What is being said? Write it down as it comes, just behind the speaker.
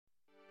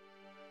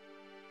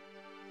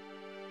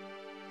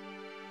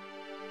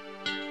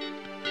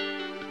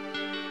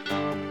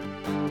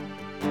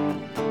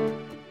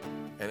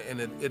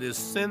it is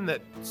sin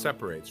that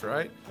separates,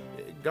 right?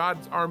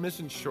 God's arm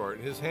isn't short,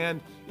 his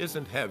hand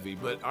isn't heavy,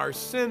 but our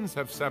sins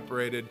have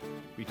separated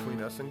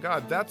between us and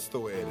God. That's the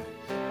way it is.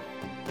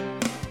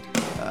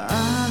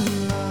 I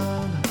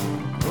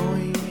love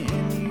growing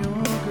in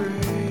your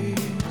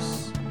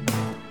grace.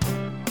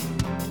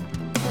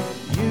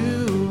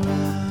 You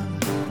have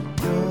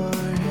your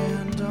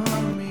hand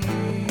on me,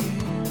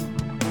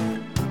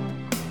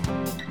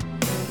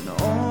 and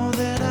all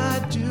that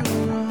I do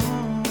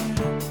wrong,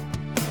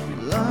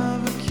 your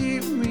love will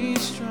keep me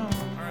strong.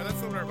 All right,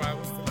 let's open our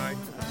Bibles tonight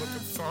to the book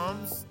of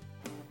Psalms,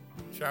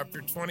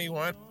 chapter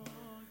 21.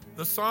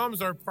 The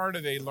Psalms are part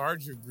of a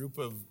larger group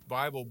of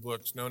Bible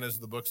books known as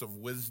the books of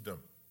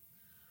wisdom,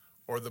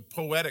 or the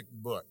poetic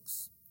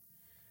books.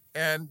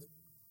 And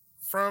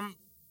from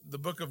the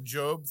book of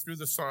Job through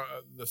the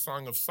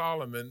Song of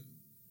Solomon,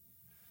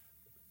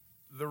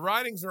 the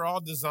writings are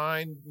all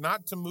designed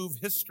not to move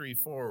history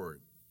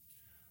forward,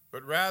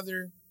 but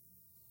rather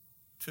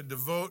to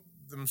devote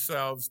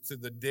themselves to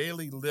the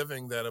daily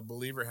living that a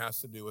believer has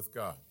to do with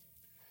God.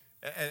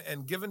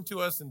 And given to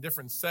us in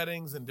different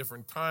settings, in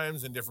different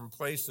times, in different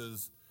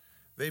places,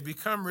 they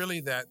become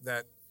really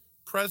that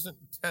present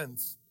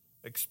tense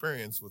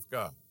experience with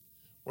God,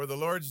 where the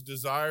Lord's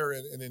desire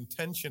and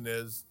intention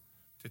is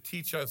to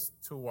teach us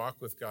to walk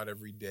with God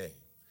every day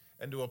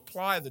and to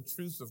apply the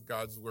truth of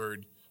God's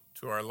word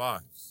to our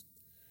lives.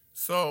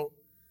 So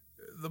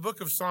the book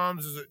of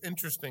Psalms is an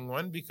interesting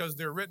one because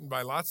they're written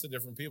by lots of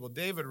different people.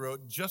 David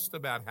wrote just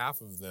about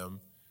half of them,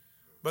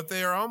 but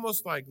they are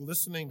almost like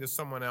listening to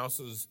someone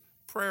else's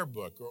prayer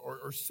book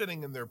or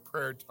sitting in their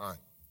prayer time,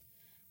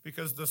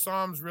 because the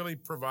Psalms really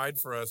provide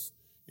for us,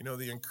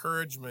 the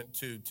encouragement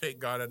to take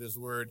God at his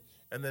word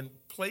and then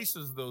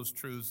places those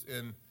truths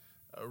in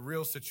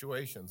real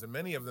situations. And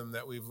many of them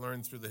that we've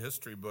learned through the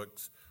history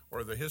books,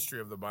 or the history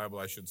of the Bible,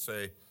 I should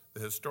say, the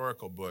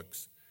historical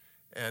books.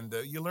 And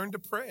you learn to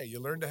pray,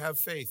 you learn to have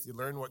faith, you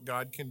learn what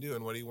God can do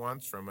and what he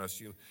wants from us.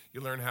 You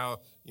learn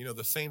how,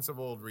 the saints of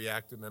old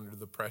reacted under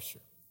the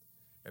pressure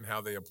and how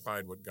they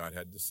applied what God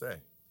had to say.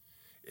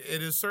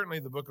 It is certainly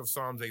the book of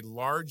Psalms, a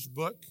large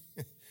book.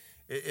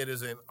 It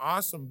is an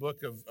awesome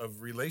book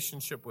of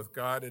relationship with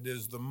God. It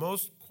is the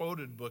most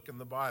quoted book in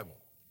the Bible,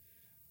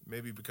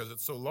 maybe because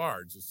it's so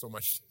large, there's so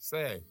much to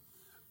say.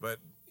 But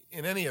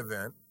in any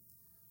event,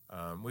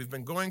 we've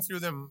been going through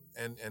them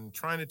and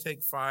trying to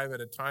take 5 at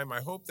a time.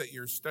 I hope that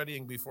you're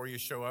studying before you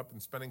show up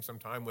and spending some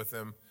time with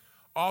them.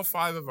 All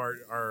 5 of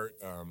our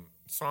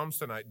Psalms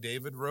tonight,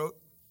 David wrote,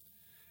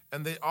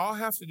 and they all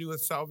have to do with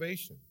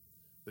salvation.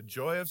 The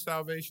joy of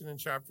salvation in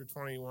chapter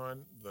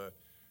 21, the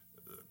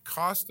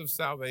cost of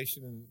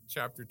salvation in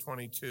chapter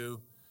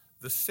 22,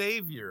 the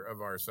Savior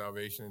of our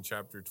salvation in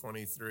chapter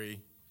 23,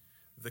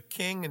 the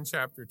King in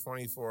chapter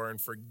 24,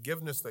 and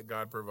forgiveness that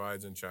God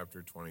provides in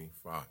chapter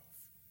 25.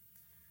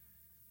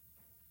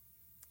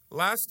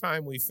 Last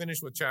time we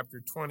finished with chapter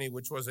 20,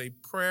 which was a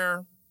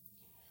prayer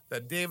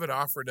that David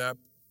offered up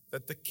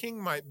that the king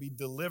might be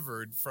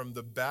delivered from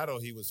the battle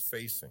he was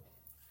facing.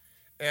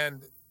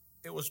 And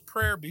it was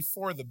prayer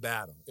before the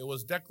battle. It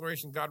was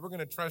declaration, God, we're going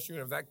to trust you,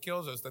 and if that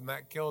kills us, then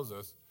that kills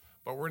us.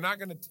 But we're not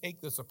going to take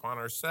this upon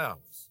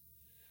ourselves.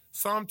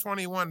 Psalm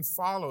 21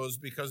 follows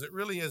because it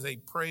really is a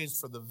praise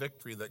for the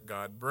victory that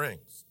God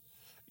brings.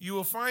 You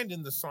will find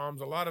in the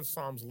Psalms, a lot of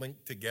Psalms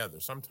linked together,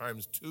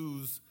 sometimes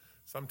 2s,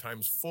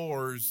 sometimes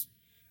 4s,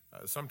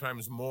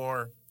 sometimes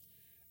more.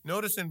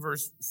 Notice in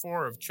verse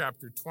 4 of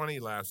chapter 20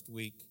 last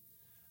week,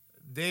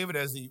 David,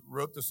 as he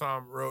wrote the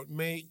psalm, wrote,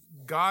 may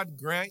God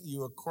grant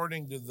you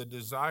according to the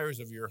desires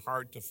of your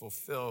heart to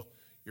fulfill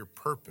your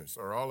purpose,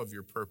 or all of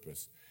your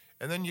purpose.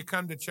 And then you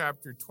come to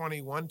chapter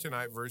 21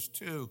 tonight, verse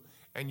 2,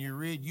 and you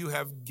read, you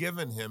have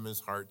given him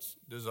his heart's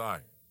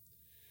desire.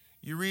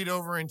 You read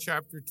over in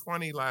chapter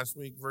 20 last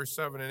week, verse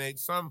 7 and 8,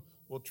 some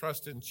will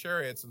trust in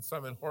chariots and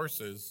some in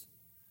horses,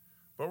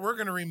 but we're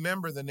going to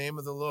remember the name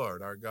of the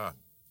Lord, our God.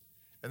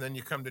 And then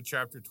you come to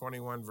chapter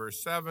 21,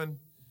 verse 7,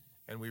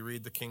 and we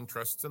read the king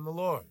trusts in the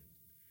Lord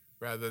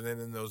rather than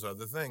in those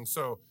other things.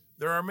 So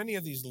there are many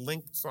of these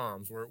linked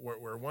psalms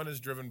where one is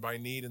driven by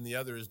need and the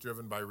other is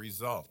driven by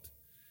result.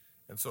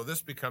 And so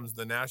this becomes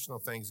the national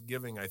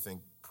Thanksgiving, I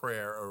think,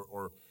 prayer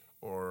or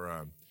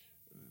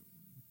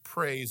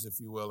praise, if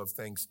you will, of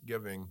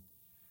Thanksgiving,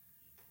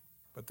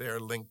 but they are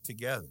linked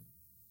together.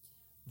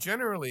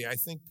 Generally, I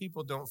think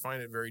people don't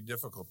find it very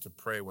difficult to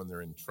pray when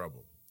they're in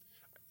trouble.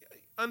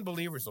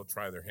 Unbelievers will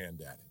try their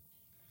hand at it.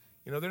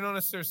 They don't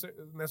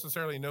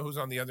necessarily know who's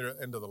on the other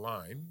end of the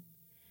line.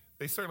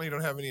 They certainly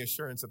don't have any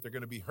assurance that they're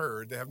going to be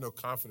heard. They have no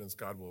confidence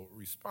God will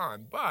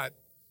respond. But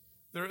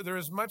there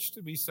is much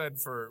to be said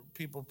for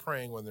people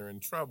praying when they're in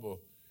trouble.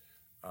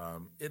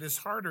 It is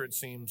harder, it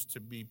seems, to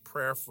be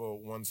prayerful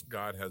once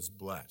God has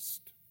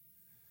blessed,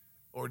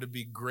 or to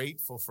be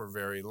grateful for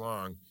very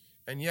long.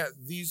 And yet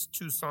these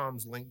two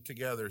Psalms linked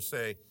together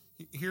say,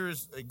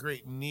 here's a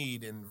great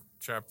need in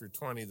chapter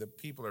 20 that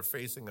people are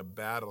facing a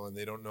battle and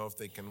they don't know if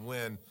they can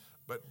win,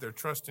 but they're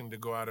trusting to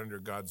go out under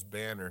God's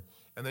banner.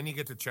 And then you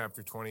get to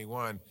chapter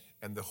 21,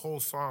 and the whole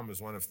psalm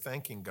is one of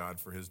thanking God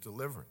for his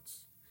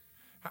deliverance.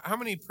 How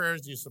many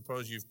prayers do you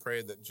suppose you've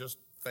prayed that just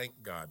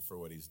thank God for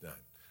what he's done?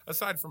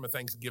 Aside from a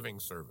Thanksgiving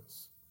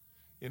service.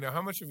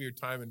 How much of your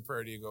time in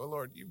prayer do you go,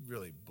 Lord, you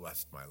really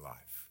blessed my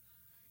life?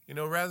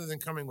 Rather than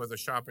coming with a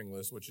shopping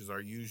list, which is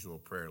our usual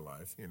prayer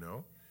life,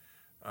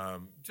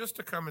 just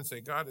to come and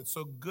say, God, it's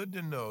so good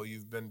to know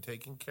you've been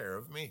taking care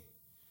of me.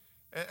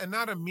 And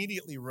not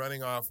immediately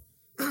running off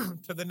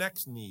to the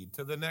next need,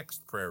 to the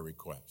next prayer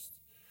request.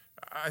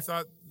 I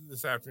thought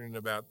this afternoon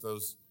about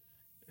those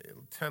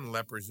 10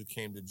 lepers who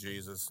came to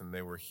Jesus, and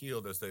they were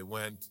healed as they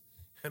went.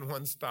 And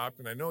one stopped,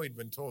 and I know he'd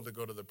been told to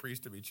go to the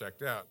priest to be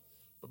checked out.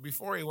 But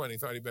before he went, he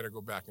thought he better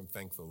go back and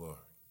thank the Lord.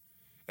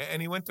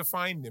 And he went to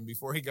find him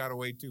before he got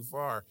away too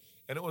far.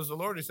 And it was the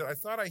Lord who said, I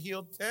thought I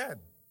healed 10.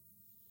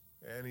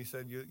 And he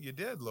said, you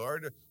did,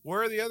 Lord.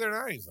 Where are the other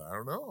 9? He said, I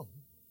don't know.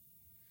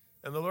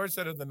 And the Lord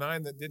said of the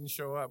 9 that didn't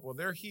show up, well,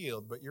 they're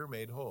healed, but you're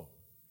made whole.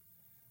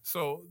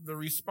 So the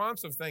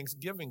response of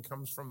thanksgiving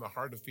comes from the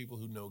heart of people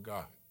who know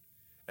God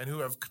and who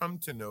have come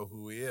to know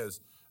who he is.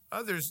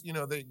 Others,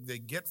 they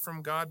get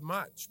from God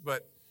much,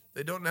 but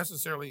they don't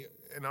necessarily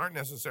and aren't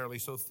necessarily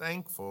so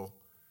thankful.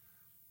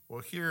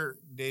 Well, here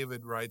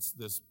David writes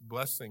this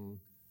blessing,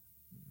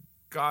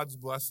 God's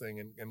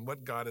blessing, and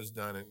what God has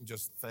done, and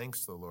just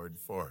thanks the Lord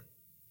for it.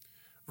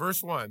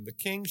 Verse 1, the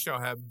king shall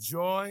have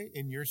joy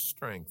in your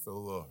strength, O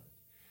Lord,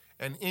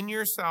 and in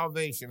your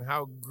salvation,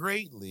 how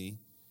greatly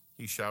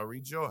he shall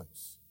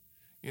rejoice.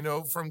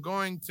 From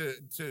going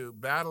to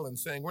battle and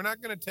saying, we're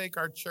not going to take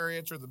our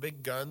chariots or the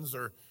big guns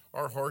or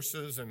our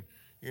horses, and,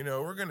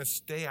 we're going to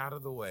stay out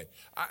of the way.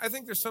 I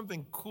think there's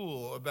something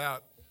cool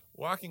about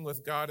walking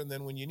with God, and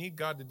then when you need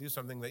God to do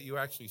something, that you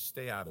actually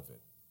stay out of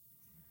it.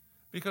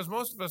 Because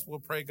most of us will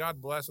pray,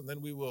 God bless, and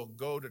then we will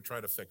go to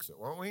try to fix it,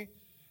 won't we?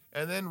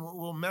 And then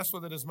we'll mess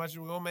with it as much as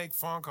we'll make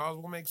phone calls,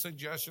 we'll make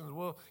suggestions,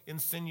 we'll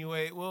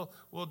insinuate, we'll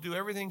do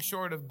everything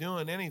short of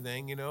doing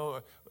anything, and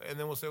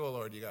then we'll say, well,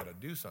 Lord, you got to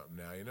do something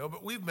now,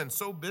 But we've been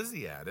so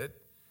busy at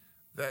it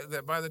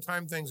that by the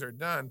time things are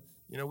done,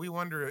 we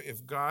wonder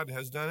if God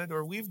has done it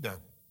or we've done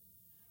it.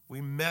 We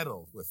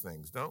meddle with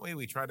things, don't we?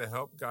 We try to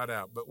help God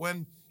out. But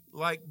when,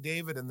 like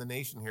David and the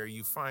nation here,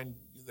 you find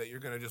that you're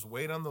going to just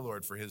wait on the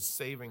Lord for his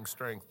saving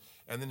strength,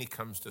 and then he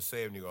comes to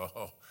save, and you go,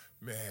 oh,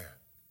 man.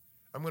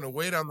 I'm going to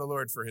wait on the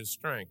Lord for his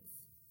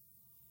strength.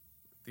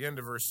 The end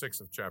of verse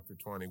 6 of chapter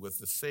 20, with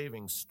the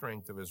saving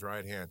strength of his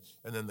right hand,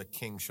 and then the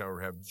king shall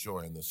have joy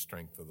in the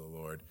strength of the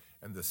Lord,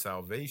 and the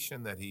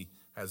salvation that he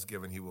has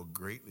given, he will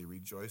greatly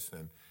rejoice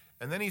in.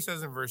 And then he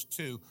says in verse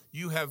 2,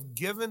 you have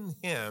given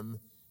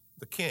him,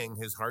 the king,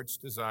 his heart's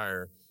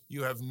desire.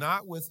 You have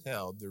not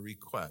withheld the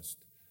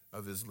request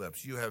of his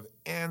lips. You have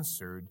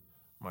answered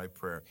my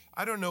prayer.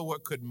 I don't know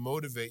what could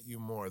motivate you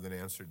more than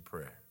answered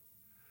prayer.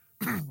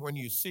 When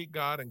you seek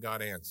God and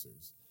God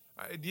answers.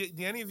 Do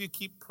any of you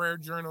keep prayer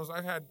journals?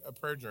 I've had a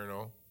prayer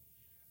journal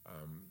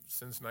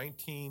since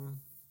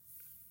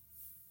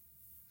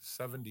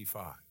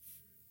 1975.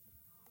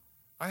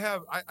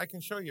 I can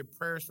show you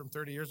prayers from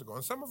 30 years ago,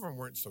 and some of them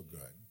weren't so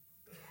good.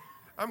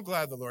 I'm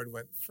glad the Lord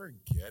went,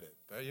 forget it.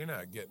 You're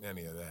not getting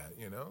any of that,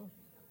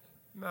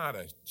 Not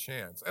a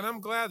chance. And I'm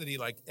glad that he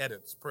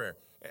edits prayer.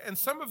 And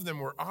some of them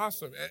were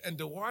awesome. And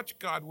to watch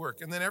God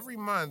work. And then every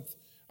month,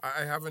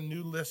 I have a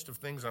new list of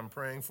things I'm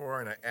praying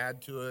for, and I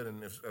add to it,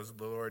 and as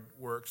the Lord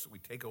works, we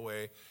take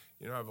away.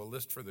 I have a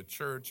list for the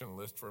church, and a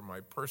list for my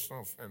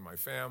personal and my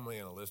family,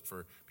 and a list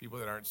for people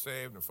that aren't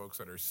saved and folks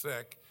that are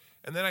sick.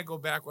 And then I go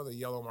back with a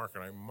yellow marker,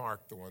 and I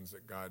mark the ones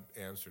that God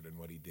answered and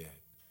what he did.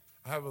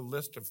 I have a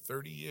list of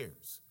 30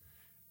 years.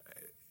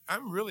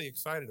 I'm really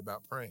excited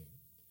about praying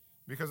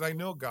because I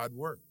know God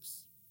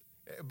works.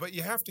 But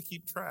you have to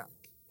keep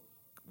track.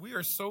 We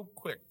are so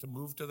quick to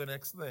move to the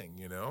next thing,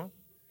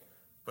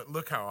 But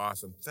look how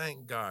awesome.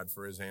 Thank God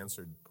for his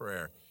answered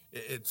prayer.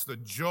 It's the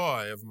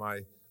joy of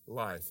my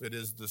life. It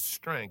is the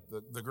strength,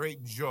 the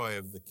great joy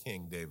of the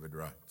king, David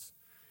writes.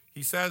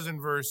 He says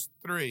in verse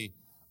 3,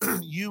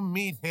 you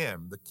meet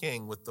him, the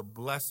king, with the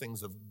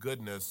blessings of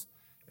goodness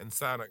and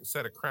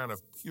set a crown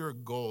of pure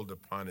gold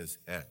upon his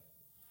head.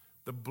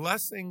 The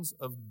blessings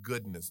of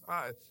goodness.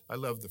 I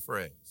love the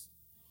phrase.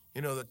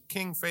 The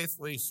king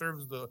faithfully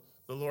serves the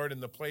Lord in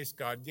the place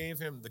God gave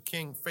him. The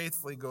king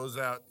faithfully goes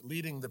out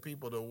leading the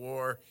people to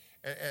war,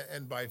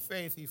 and by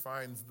faith he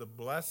finds the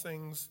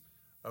blessings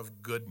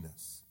of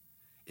goodness.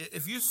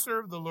 If you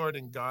serve the Lord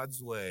in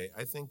God's way,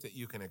 I think that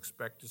you can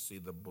expect to see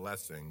the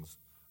blessings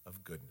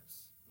of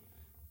goodness.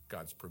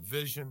 God's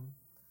provision,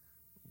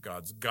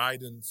 God's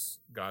guidance,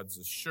 God's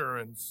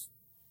assurance,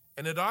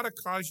 and it ought to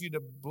cause you to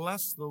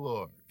bless the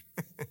Lord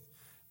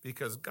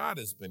because God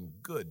has been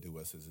good to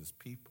us as his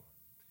people.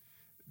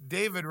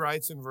 David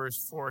writes in verse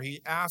 4,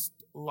 he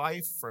asked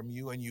life from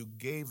you and you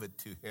gave it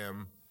to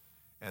him,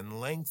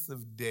 and length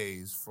of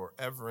days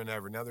forever and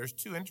ever. Now there's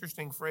two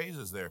interesting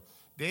phrases there.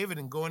 David,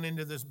 in going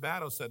into this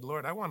battle, said,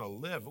 Lord, I want to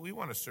live. We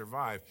want to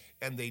survive.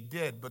 And they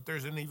did. But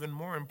there's an even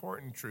more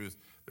important truth.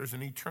 There's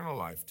an eternal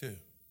life too.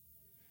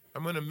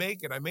 I'm going to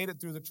make it. I made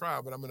it through the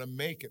trial, but I'm going to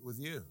make it with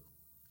you.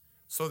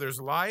 So there's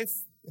life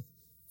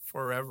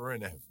forever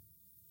and ever.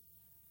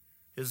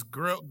 His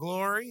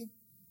glory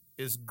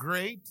is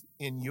great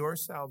in your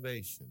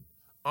salvation.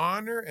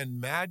 Honor and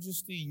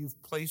majesty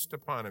you've placed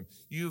upon him.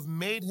 You've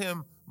made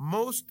him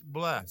most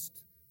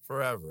blessed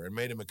forever and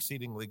made him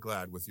exceedingly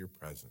glad with your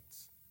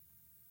presence.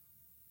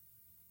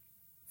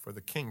 For the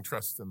king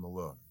trusts in the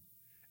Lord,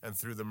 and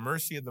through the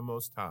mercy of the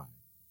Most High,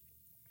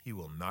 he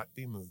will not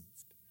be moved.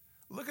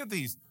 Look at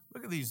these,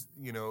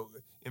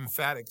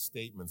 emphatic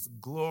statements.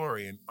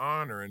 Glory and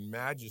honor and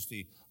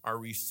majesty are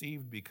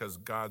received because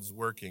God's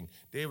working.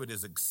 David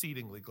is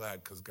exceedingly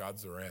glad because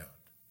God's around.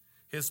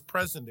 His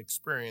present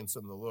experience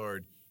in the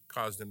Lord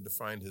caused him to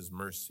find his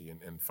mercy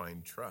and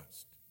find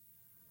trust.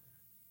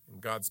 In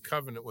God's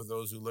covenant with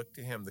those who look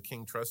to him, the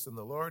king trusts in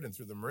the Lord, and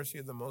through the mercy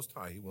of the Most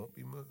High, he won't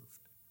be moved.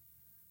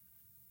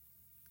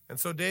 And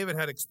so David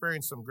had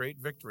experienced some great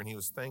victory, and he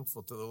was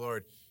thankful to the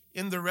Lord.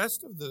 In the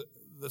rest of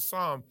the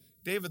psalm,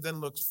 David then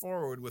looks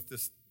forward with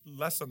this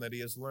lesson that he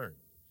has learned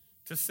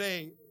to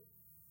say,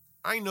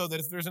 I know that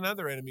if there's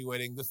another enemy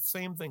waiting, the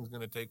same thing's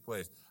going to take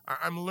place.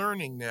 I'm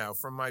learning now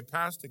from my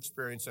past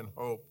experience and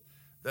hope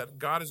that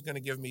God is going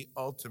to give me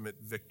ultimate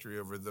victory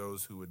over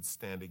those who would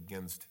stand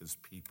against his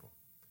people.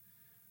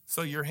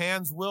 So your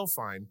hands will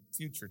find,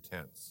 future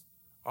tense,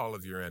 all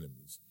of your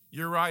enemies.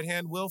 Your right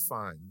hand will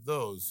find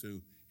those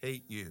who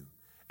hate you.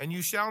 And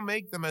you shall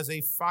make them as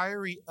a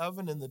fiery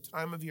oven in the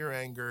time of your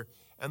anger,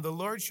 and the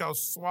Lord shall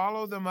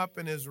swallow them up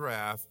in his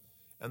wrath,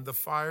 and the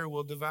fire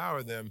will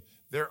devour them.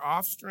 Their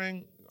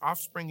offspring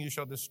you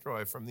shall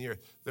destroy from the earth.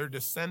 Their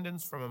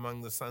descendants from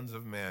among the sons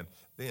of man.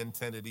 They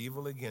intended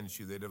evil against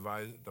you. They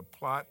devised a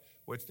plot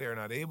which they are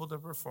not able to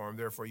perform.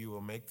 Therefore you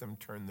will make them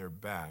turn their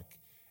back,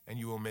 and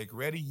you will make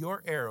ready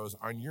your arrows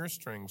on your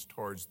strings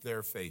towards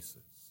their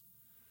faces.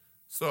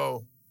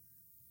 So,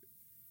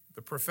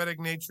 the prophetic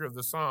nature of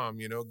the psalm,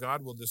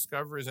 God will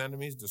discover his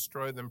enemies,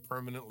 destroy them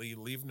permanently,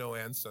 leave no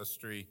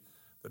ancestry.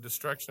 The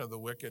destruction of the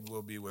wicked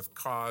will be with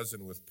cause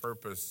and with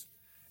purpose.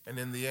 And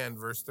in the end,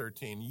 verse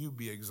 13, you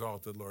be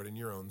exalted, Lord, in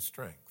your own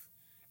strength,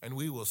 and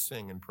we will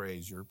sing and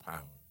praise your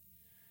power.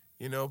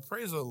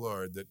 Praise the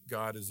Lord that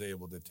God is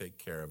able to take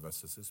care of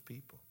us as his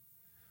people.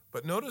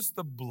 But notice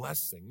the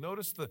blessing.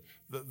 Notice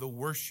the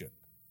worship.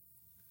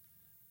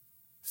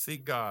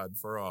 Seek God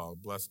for all.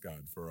 Bless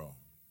God for all.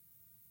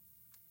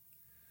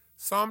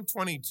 Psalm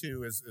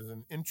 22 is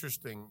an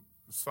interesting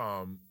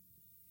psalm.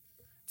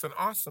 It's an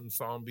awesome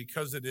psalm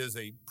because it is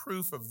a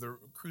proof of the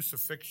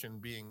crucifixion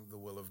being the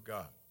will of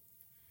God.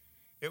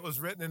 It was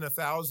written in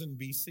 1000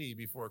 BC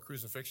before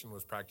crucifixion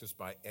was practiced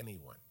by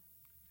anyone.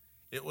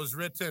 It was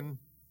written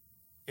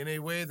in a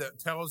way that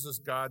tells us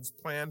God's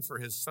plan for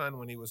his son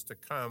when he was to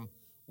come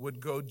would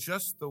go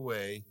just the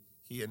way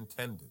he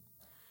intended.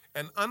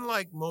 And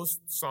unlike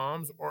most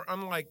psalms or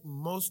unlike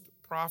most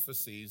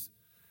prophecies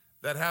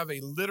that have a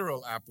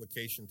literal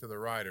application to the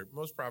writer,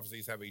 most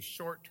prophecies have a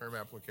short-term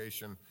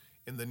application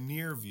in the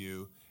near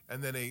view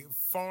and then a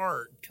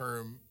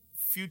far-term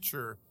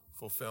future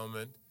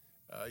fulfillment,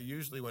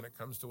 usually when it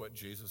comes to what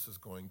Jesus is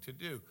going to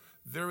do.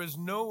 There is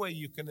no way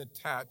you can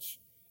attach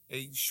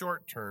a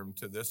short term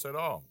to this at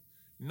all.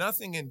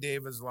 Nothing in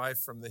David's life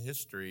from the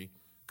history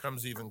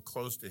comes even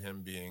close to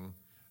him being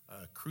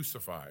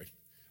crucified.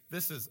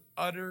 This is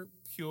utter,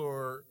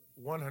 pure,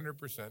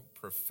 100%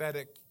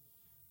 prophetic,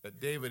 that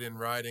David in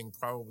writing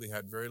probably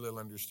had very little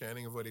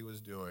understanding of what he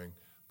was doing,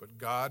 but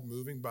God,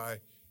 moving by,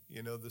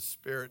 the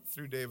Spirit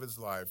through David's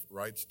life,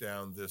 writes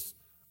down this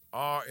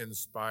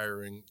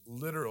awe-inspiring,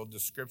 literal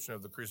description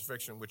of the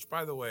crucifixion, which,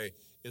 by the way,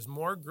 is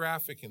more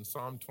graphic in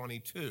Psalm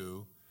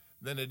 22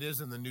 than it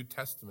is in the New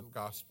Testament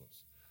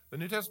Gospels. The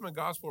New Testament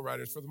Gospel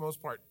writers, for the most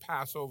part,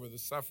 pass over the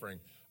suffering.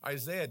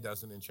 Isaiah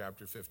doesn't in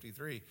chapter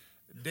 53.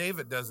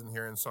 David doesn't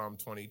here in Psalm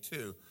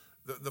 22.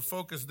 The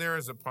focus there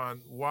is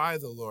upon why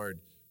the Lord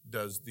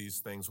does these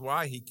things,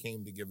 why he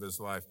came to give his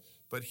life.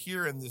 But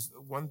here in this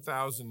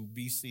 1000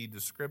 BC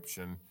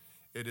description,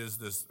 it is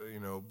this,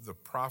 the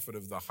prophet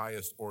of the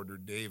highest order,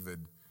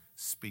 David,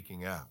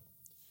 speaking out.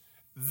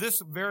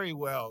 This very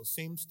well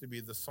seems to be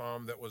the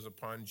psalm that was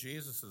upon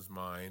Jesus'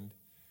 mind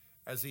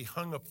as he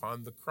hung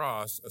upon the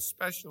cross,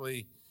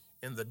 especially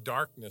in the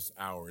darkness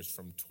hours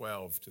from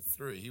 12 to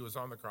 3. He was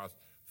on the cross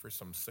for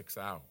some 6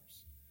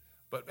 hours.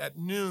 But at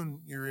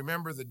noon, you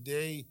remember the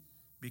day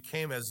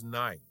became as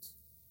night.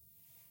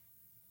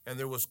 And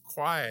there was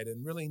quiet,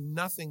 and really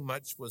nothing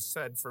much was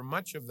said for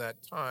much of that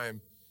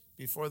time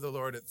before the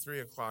Lord at 3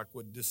 o'clock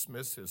would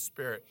dismiss his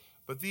spirit.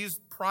 But these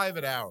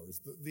private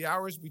hours, the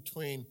hours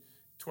between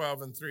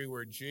 12 and 3,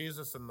 where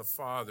Jesus and the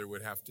Father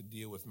would have to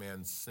deal with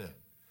man's sin,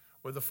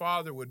 where the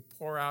Father would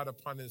pour out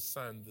upon his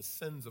Son the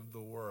sins of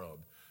the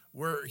world,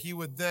 where he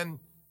would then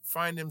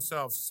find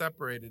himself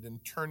separated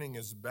and turning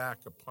his back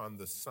upon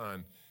the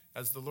Son,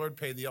 as the Lord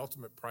paid the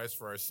ultimate price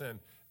for our sin.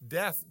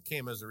 Death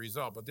came as a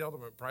result, but the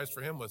ultimate price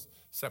for him was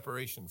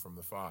separation from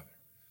the Father.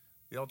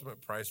 The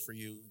ultimate price for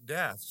you,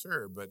 death,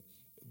 sure, but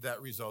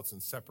that results in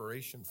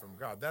separation from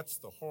God. That's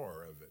the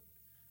horror of it,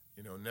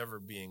 never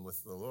being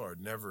with the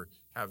Lord, never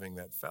having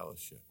that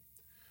fellowship.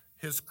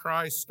 His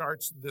cry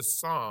starts this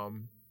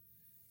psalm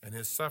And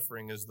his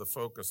suffering is the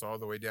focus all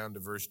the way down to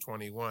verse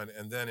 21.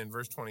 And then in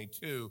verse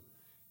 22,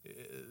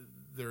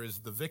 there is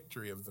the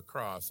victory of the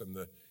cross and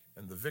the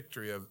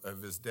victory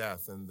of his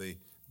death and the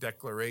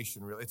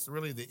declaration. It's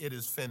really the "it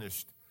is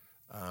finished"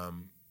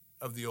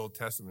 of the Old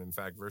Testament. In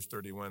fact, verse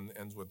 31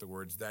 ends with the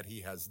words that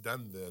he has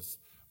done this.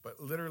 But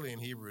literally in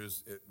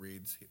Hebrews, it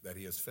reads that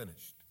he has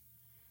finished.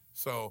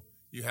 So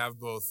you have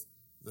both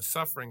the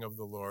suffering of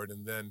the Lord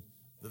and then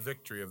the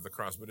victory of the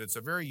cross. But it's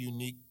a very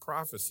unique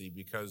prophecy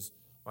because,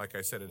 like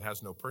I said, it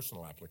has no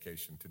personal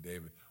application to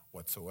David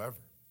whatsoever.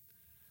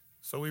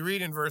 So we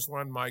read in verse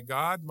 1, my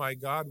God,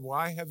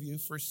 why have you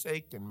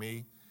forsaken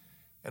me?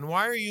 And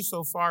why are you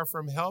so far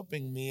from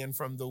helping me and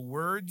from the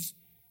words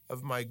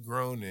of my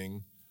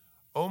groaning?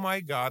 Oh my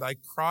God, I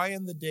cry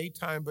in the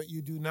daytime, but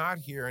you do not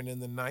hear, and in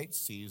the night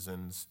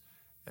seasons,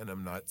 and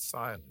am not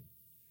silent.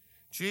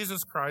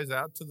 Jesus cries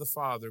out to the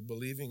Father,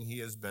 believing he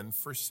has been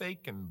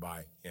forsaken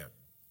by him,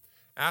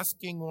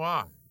 asking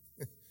why,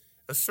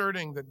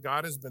 asserting that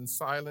God has been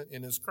silent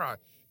in his cry.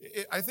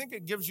 I think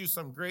it gives you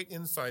some great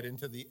insight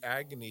into the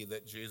agony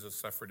that Jesus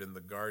suffered in the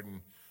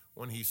garden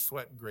when he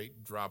sweat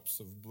great drops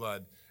of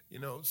blood. You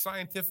know,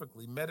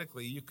 scientifically,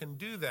 medically, you can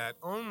do that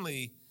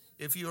only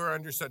if you are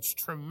under such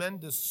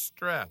tremendous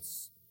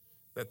stress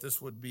that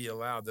this would be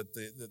allowed, that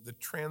the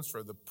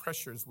transfer, the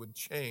pressures would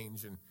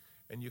change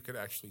and you could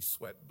actually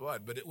sweat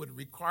blood. But it would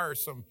require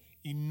some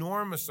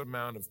enormous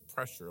amount of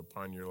pressure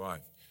upon your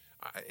life.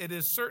 It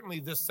is certainly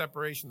this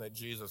separation that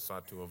Jesus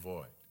sought to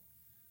avoid.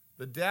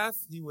 The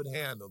death he would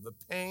handle, the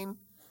pain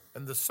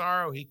and the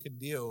sorrow he could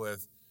deal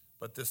with,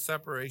 but the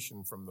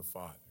separation from the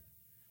Father.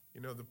 You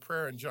know, the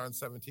prayer in John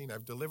 17,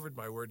 I've delivered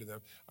my word to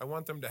them. I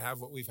want them to have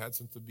what we've had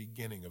since the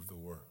beginning of the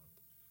world,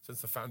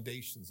 since the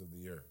foundations of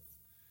the earth.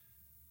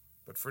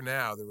 But for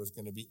now, there was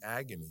going to be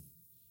agony.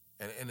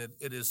 And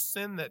it is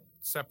sin that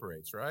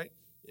separates, right?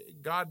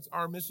 God's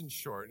arm isn't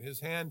short. His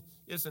hand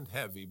isn't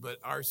heavy. But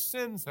our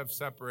sins have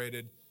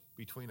separated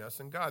between us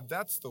and God.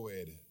 That's the way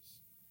it is.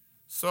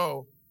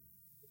 So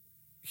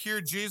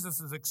here Jesus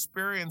is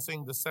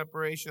experiencing the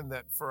separation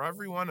that for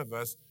every one of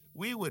us,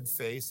 we would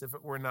face if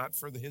it were not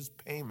for his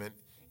payment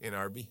in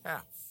our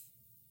behalf.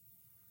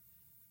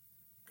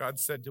 God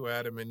said to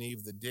Adam and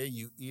Eve, the day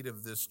you eat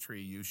of this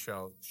tree, you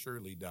shall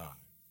surely die.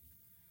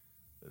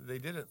 They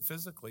didn't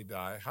physically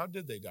die. How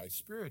did they die?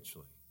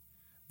 Spiritually.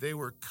 They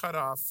were cut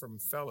off from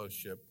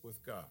fellowship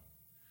with God.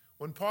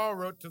 When Paul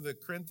wrote to the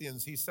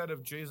Corinthians, he said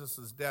of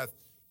Jesus' death,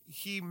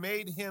 he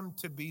made him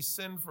to be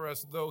sin for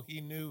us, though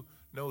he knew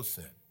no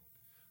sin,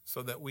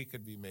 so that we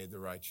could be made the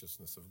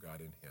righteousness of God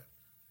in him.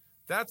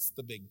 That's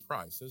the big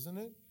price, isn't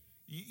it?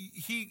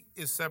 He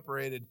is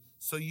separated,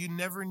 so you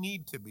never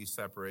need to be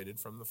separated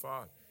from the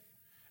Father.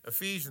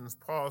 Ephesians,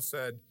 Paul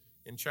said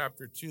in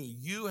chapter 2,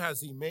 you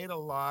has he made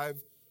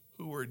alive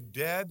who were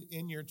dead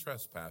in your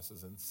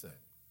trespasses and sin.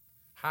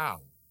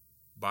 How?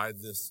 By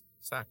this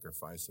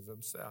sacrifice of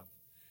himself.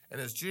 And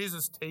as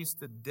Jesus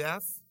tasted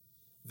death,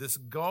 this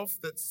gulf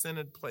that sin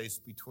had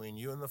placed between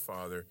you and the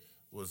Father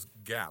was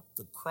gapped.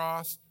 The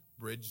cross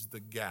bridged the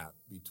gap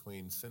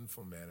between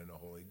sinful man and a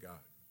holy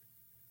God.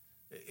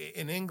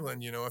 In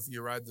England, you know, if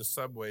you ride the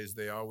subways,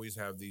 they always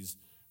have these,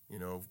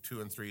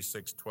 2 and 3,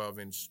 6,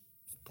 12-inch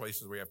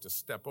places where you have to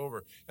step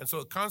over. And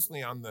so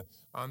constantly on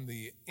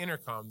the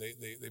intercom,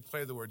 they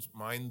play the words,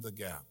 mind the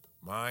gap,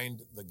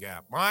 mind the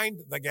gap, mind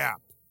the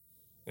gap.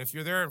 And if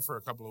you're there for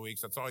a couple of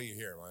weeks, that's all you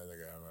hear, mind the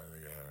gap, mind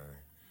the gap.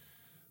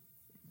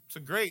 It's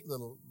a great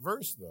little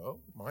verse,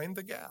 though, mind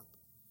the gap.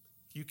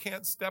 You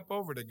can't step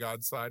over to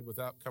God's side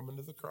without coming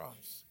to the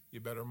cross. You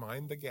better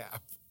mind the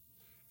gap.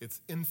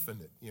 It's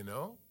infinite,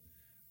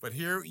 But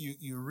here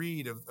you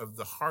read of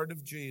the heart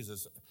of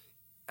Jesus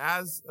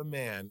as a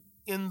man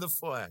in the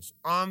flesh,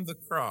 on the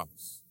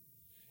cross.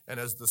 And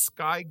as the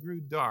sky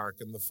grew dark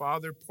and the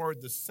Father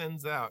poured the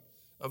sins out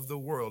of the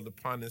world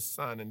upon his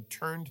Son and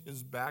turned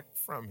his back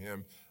from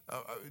him,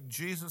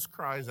 Jesus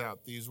cries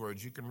out these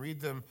words. You can read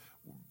them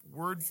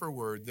word for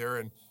word there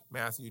in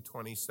Matthew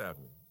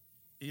 27.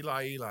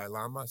 Eli, Eli,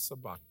 lama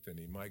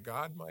sabachthani. My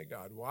God,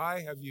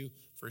 why have you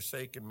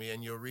forsaken me?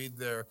 And you'll read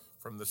there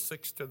from the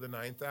 6th to the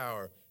 9th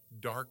hour,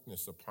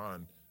 darkness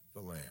upon the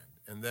land.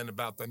 And then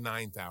about the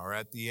 9th hour,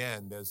 at the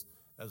end, as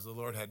the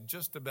Lord had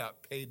just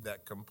about paid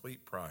that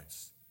complete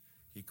price,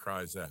 he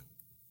cries out,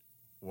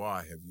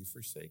 why have you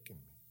forsaken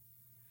me?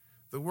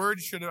 The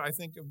word should, I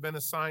think, have been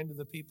assigned to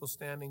the people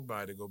standing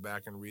by to go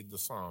back and read the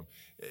psalm.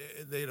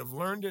 They'd have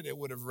learned it. It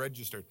would have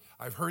registered.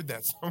 I've heard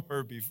that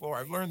somewhere before.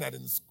 I've learned that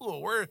in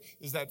school. Where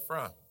is that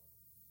from?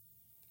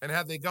 And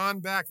had they gone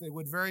back, they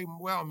would very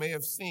well may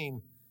have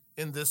seen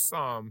in this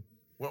psalm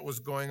what was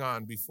going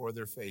on before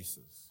their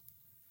faces.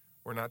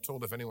 We're not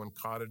told if anyone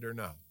caught it or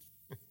not.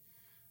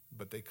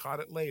 But they caught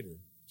it later,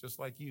 just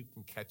like you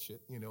can catch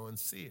it, and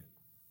see it.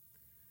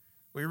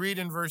 We read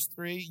in verse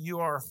 3, you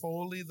are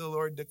holy, the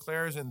Lord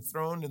declares,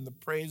 enthroned in the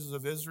praises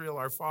of Israel.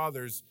 Our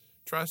fathers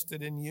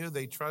trusted in you.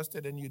 They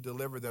trusted and you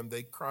delivered them.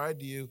 They cried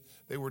to you.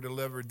 They were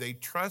delivered. They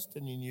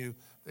trusted in you.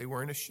 They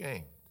weren't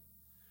ashamed.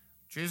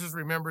 Jesus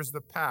remembers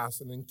the past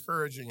and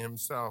encouraging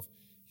himself.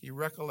 he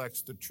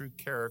recollects the true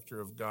character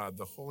of God,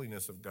 the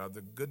holiness of God,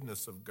 the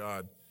goodness of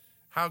God,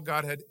 how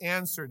God had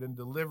answered and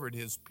delivered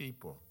his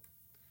people.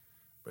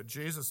 But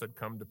Jesus had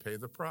come to pay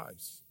the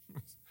price.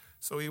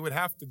 So he would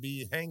have to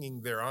be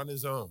hanging there on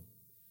his own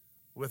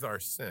with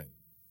our sin.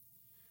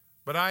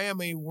 But I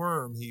am a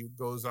worm, he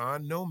goes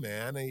on, no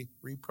man, a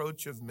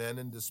reproach of men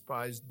and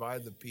despised by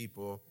the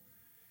people.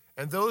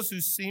 And those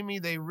who see me,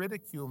 they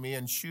ridicule me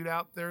and shoot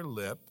out their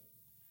lip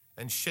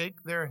and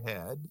shake their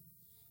head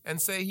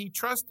and say, he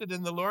trusted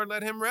in the Lord,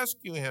 let him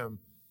rescue him.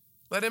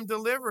 Let him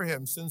deliver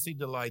him, since he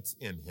delights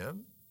in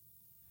him.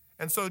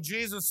 And so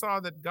Jesus saw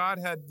that God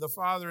had, the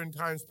Father in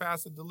times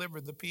past, had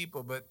delivered the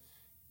people, but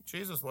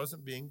Jesus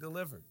wasn't being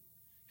delivered.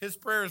 His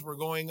prayers were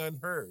going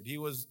unheard. He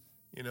was,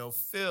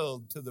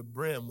 filled to the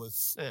brim with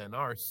sin,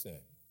 our sin.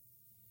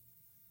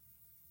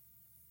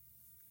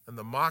 And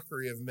the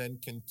mockery of men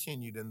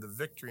continued, and the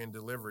victory and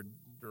the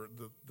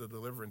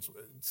deliverance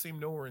seemed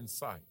nowhere in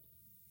sight.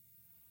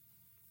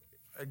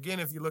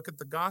 Again, if you look at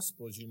the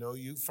Gospels,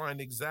 you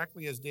find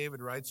exactly as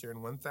David writes here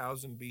in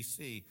 1000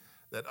 BC,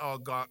 that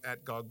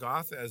at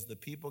Golgotha, as the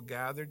people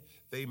gathered,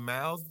 they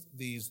mouthed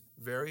these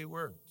very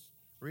words.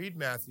 Read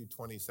Matthew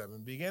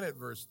 27, begin at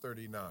verse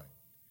 39.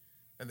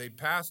 And they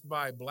passed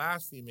by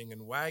blaspheming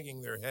and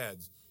wagging their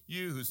heads.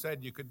 You who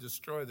said you could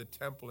destroy the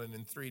temple and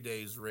in 3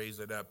 days raise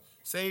it up,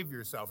 save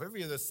yourself. If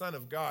you're the Son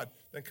of God,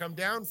 then come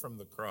down from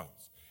the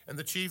cross. And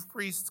the chief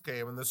priests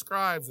came, and the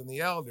scribes and the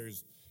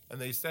elders, and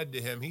they said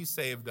to him, he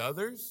saved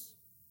others.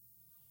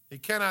 He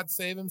cannot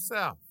save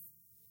himself.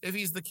 If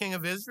he's the King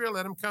of Israel,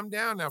 let him come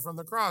down now from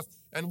the cross,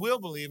 and we'll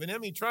believe in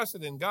him. He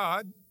trusted in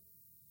God.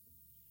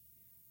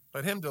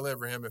 Let him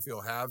deliver him if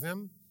he'll have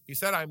him. He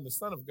said, I'm the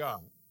Son of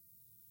God.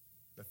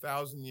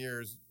 1,000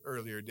 years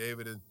earlier,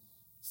 David,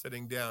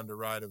 sitting down to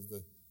write of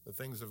the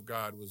things of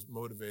God, was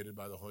motivated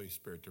by the Holy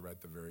Spirit to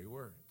write the very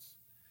words.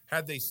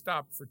 Had they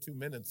stopped for 2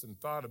 minutes and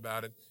thought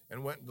about it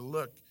and went to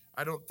look,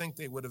 I don't think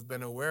they would have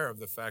been aware of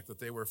the fact that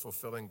they were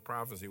fulfilling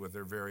prophecy with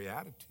their very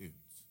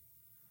attitudes.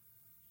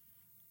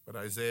 But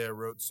Isaiah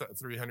wrote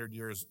 300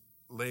 years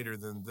later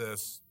than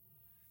this,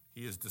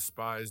 he is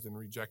despised and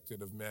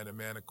rejected of men, a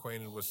man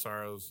acquainted with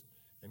sorrows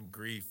and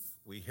grief.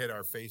 We hid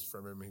our face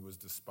from him. He was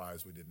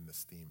despised. We didn't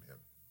esteem him.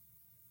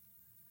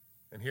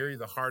 And here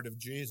the heart of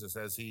Jesus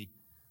as he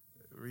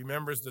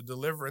remembers the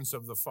deliverance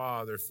of the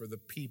Father for the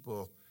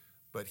people,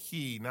 but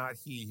he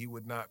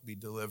would not be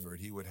delivered.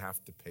 He would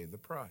have to pay the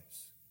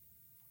price.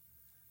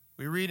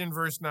 We read in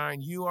verse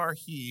 9, you are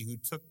he who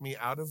took me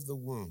out of the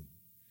womb.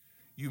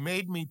 You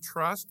made me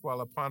trust while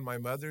upon my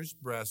mother's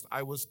breast.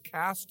 I was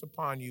cast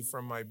upon you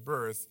from my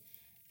birth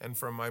and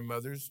from my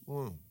mother's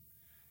womb.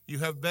 You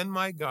have been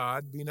my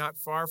God. Be not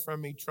far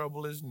from me.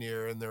 Trouble is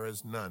near, and there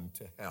is none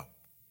to help.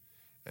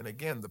 And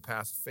again, the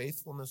past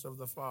faithfulness of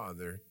the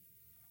Father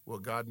will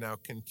God now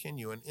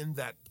continue. And in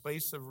that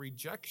place of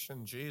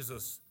rejection,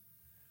 Jesus,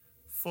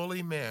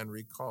 fully man,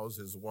 recalls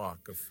his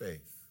walk of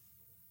faith.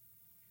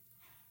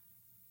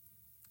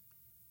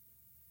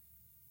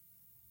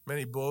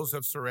 Many bulls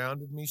have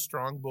surrounded me.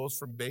 Strong bulls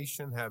from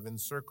Bashan have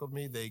encircled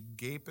me. They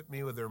gape at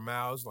me with their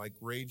mouths like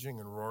raging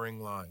and roaring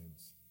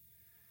lions.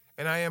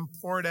 And I am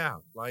poured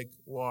out like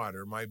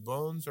water. My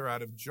bones are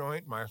out of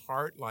joint, my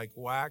heart like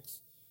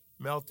wax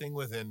melting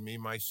within me.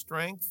 My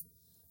strength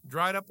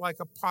dried up like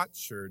a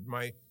potsherd.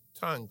 My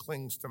tongue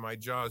clings to my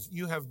jaws.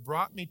 You have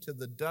brought me to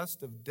the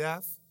dust of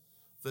death.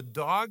 The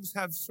dogs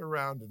have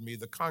surrounded me.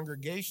 The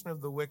congregation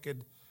of the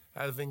wicked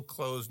have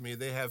enclosed me.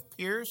 They have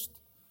pierced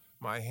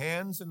my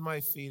hands and my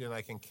feet, and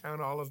I can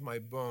count all of my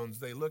bones.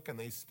 They look and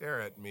they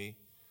stare at me.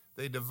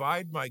 They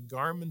divide my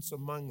garments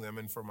among them,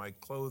 and for my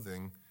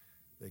clothing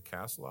they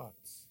cast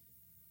lots.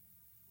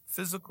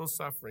 Physical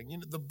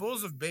suffering. The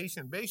bulls of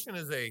Bashan. Bashan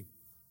is a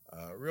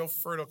real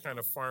fertile kind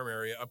of farm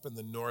area up in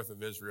the north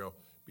of Israel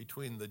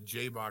between the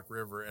Jabbok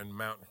River and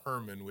Mount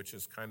Hermon, which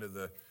is kind of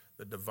the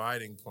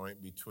dividing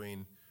point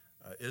between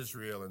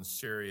Israel and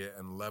Syria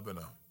and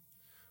Lebanon.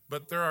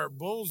 But there are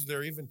bulls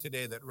there even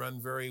today that run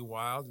very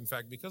wild. In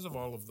fact, because of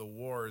all of the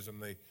wars and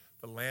the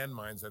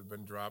landmines that have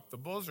been dropped, the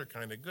bulls are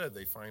kind of good.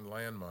 They find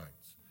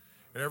landmines.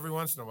 And every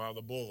once in a while,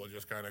 the bull will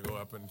just kind of go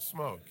up and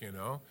smoke,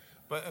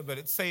 But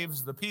it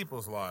saves the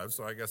people's lives,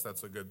 so I guess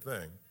that's a good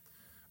thing.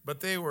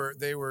 But they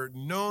were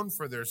known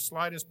for their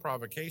slightest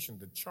provocation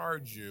to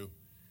charge you.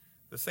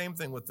 The same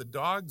thing with the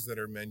dogs that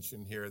are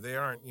mentioned here. They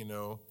aren't,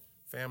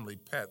 family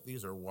pet.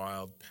 These are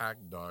wild pack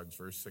dogs,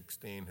 verse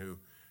 16, who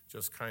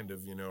just kind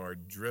of, are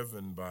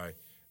driven by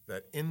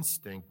that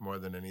instinct more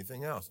than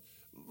anything else.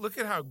 Look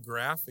at how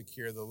graphic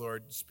here the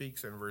Lord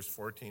speaks in verse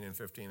 14 and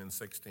 15 and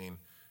 16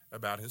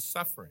 about his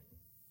suffering.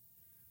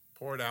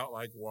 Poured out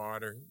like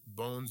water,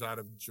 bones out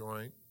of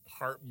joint,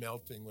 heart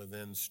melting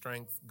within,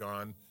 strength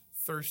gone,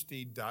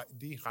 thirsty,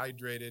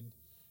 dehydrated,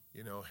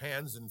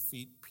 hands and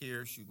feet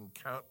pierced. You can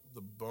count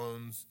the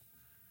bones.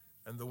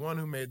 And the one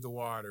who made the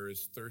water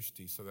is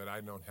thirsty so that I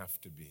don't have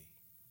to be.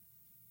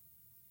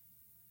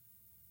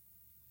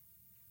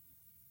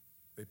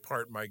 They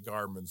part my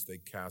garments, they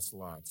cast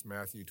lots.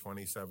 Matthew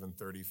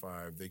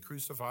 27:35. They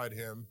crucified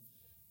him,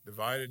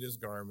 divided his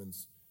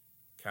garments,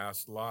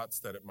 cast lots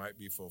that it might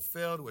be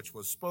fulfilled, which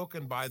was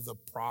spoken by the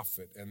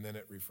prophet. And then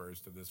it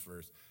refers to this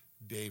verse,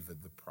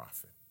 David the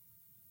prophet.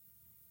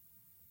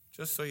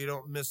 Just so you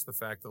don't miss the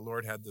fact the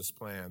Lord had this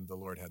plan, the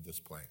Lord had this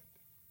planned.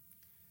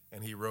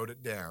 And he wrote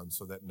it down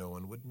so that no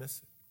one would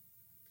miss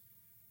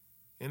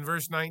it. In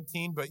verse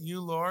 19, but you,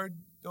 Lord,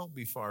 don't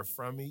be far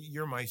from me.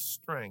 You're my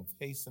strength.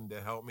 Hasten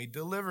to help me.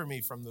 Deliver me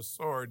from the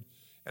sword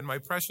and my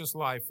precious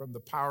life from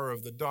the power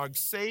of the dog.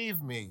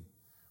 Save me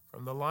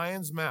from the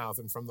lion's mouth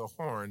and from the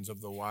horns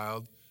of the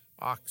wild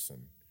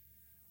oxen.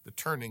 The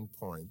turning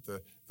point,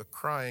 the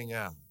crying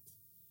out,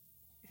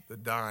 the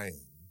dying,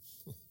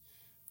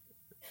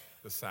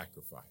 the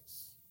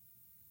sacrifice.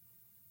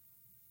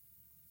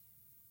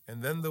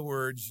 And then the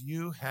words,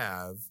 you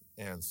have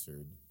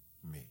answered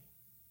me.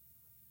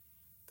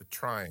 The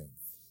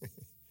triumph,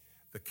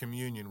 the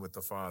communion with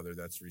the Father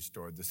that's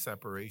restored, the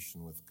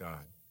separation with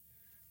God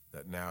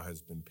that now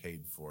has been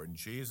paid for. And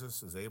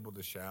Jesus is able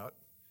to shout,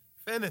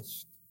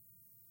 finished,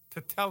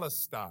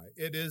 tetelestai,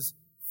 it is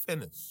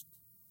finished.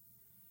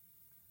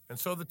 And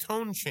so the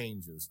tone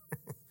changes.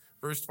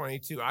 Verse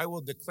 22, I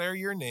will declare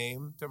your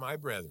name to my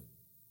brethren.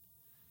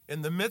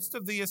 In the midst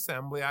of the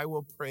assembly, I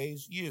will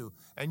praise you.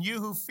 And you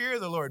who fear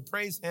the Lord,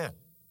 praise him.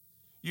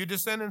 You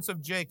descendants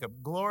of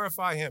Jacob,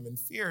 glorify him and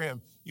fear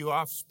him, you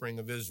offspring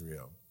of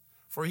Israel.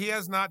 For he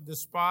has not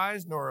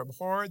despised nor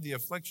abhorred the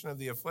affliction of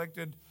the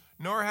afflicted,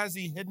 nor has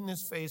he hidden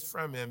his face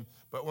from him.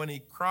 But when he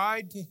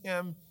cried to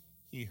him,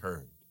 he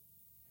heard.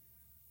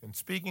 And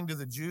speaking to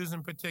the Jews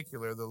in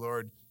particular, the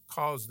Lord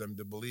calls them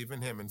to believe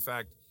in him. In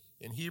fact,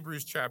 in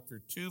Hebrews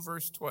chapter 2,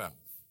 verse 12,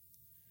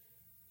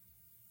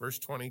 verse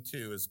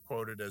 22 is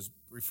quoted as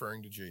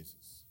referring to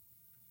Jesus.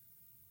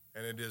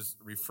 And it is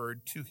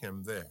referred to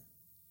him there.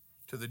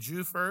 To the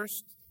Jew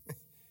first,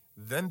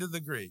 then to the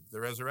Greek. The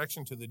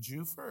resurrection to the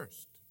Jew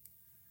first.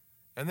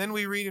 And then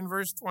we read in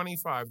verse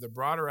 25, the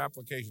broader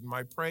application,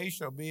 my praise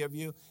shall be of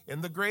you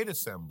in the great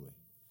assembly.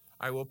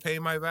 I will pay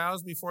my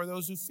vows before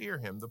those who fear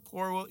him. The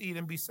poor will eat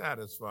and be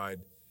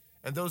satisfied,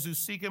 and those who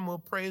seek him will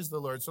praise the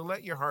Lord. So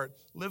let your heart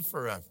live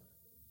forever.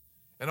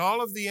 And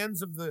all of the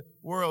ends of the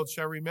world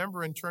shall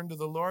remember and turn to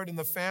the Lord, and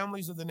the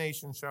families of the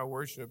nations shall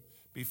worship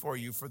before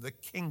you, for the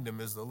kingdom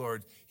is the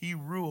Lord. He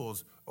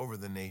rules over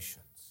the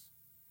nations.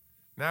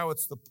 Now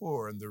it's the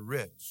poor and the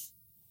rich.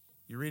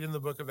 You read in the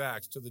book of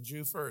Acts, to the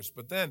Jew first,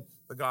 but then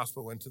the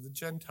gospel went to the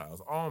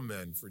Gentiles, all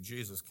men, for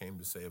Jesus came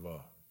to save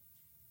all.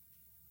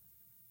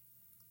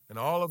 And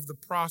all of the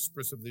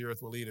prosperous of the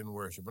earth will eat and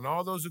worship, and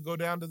all those who go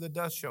down to the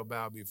dust shall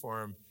bow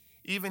before him,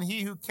 even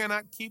he who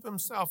cannot keep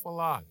himself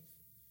alive.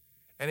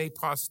 And a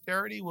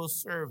posterity will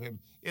serve him.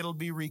 It'll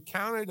be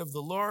recounted of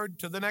the Lord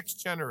to the next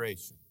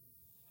generation.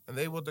 And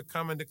they will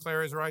come and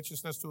declare his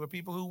righteousness to a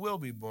people who will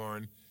be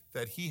born,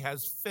 that he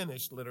has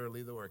finished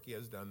literally the work. He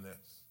has done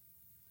this.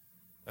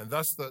 And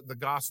thus the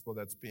gospel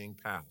that's being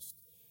passed.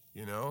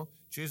 You know,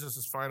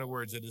 Jesus' final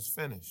words, it is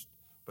finished.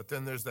 But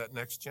then there's that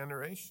next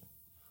generation.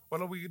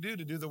 What are we to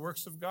do the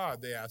works of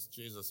God? They asked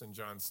Jesus in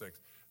John 6.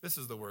 This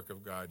is the work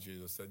of God,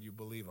 Jesus said. You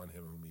believe on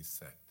him whom he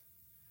sent.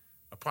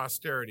 A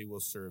posterity will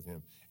serve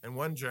him. And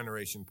one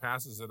generation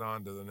passes it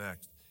on to the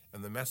next.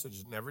 And the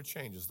message never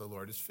changes. The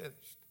Lord is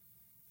finished.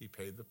 He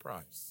paid the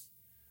price.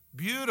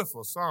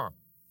 Beautiful song.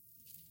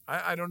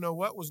 I don't know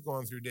what was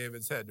going through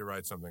David's head to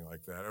write something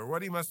like that, or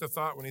what he must have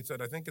thought when he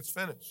said, I think it's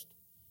finished.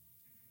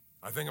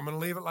 I think I'm going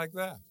to leave it like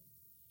that.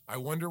 I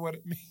wonder what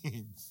it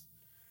means.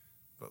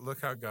 But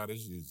look how God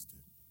has used it.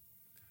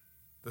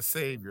 The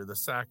Savior, the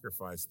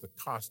sacrifice, the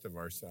cost of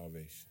our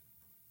salvation.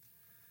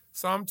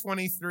 Psalm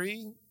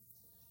 23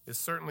 is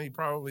certainly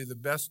probably the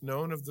best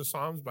known of the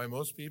Psalms by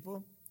most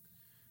people,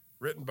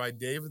 written by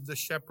David the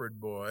shepherd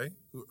boy,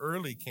 who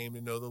early came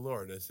to know the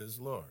Lord as his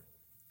Lord.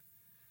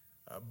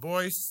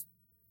 Boyce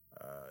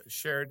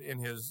shared in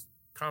his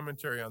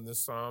commentary on this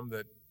psalm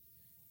that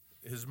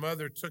his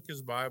mother took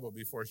his Bible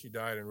before she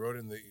died and wrote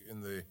in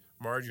the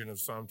margin of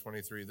Psalm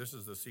 23, this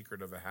is the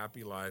secret of a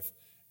happy life,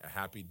 a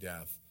happy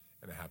death,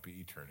 and a happy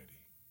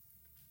eternity.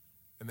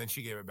 And then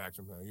she gave it back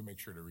to him. You make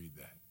sure to read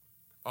that.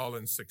 All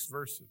in 6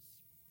 verses.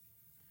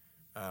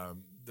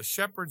 The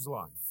shepherd's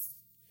life.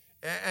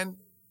 And,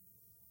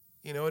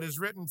 you know, it is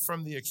written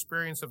from the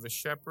experience of a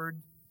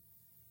shepherd.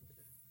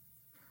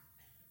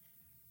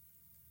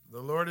 The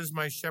Lord is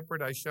my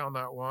shepherd, I shall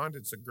not want.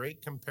 It's a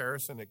great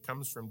comparison. It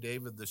comes from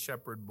David, the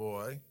shepherd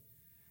boy.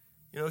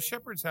 You know,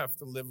 shepherds have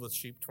to live with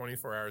sheep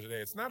 24 hours a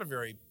day. It's not a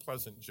very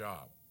pleasant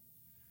job.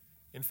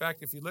 In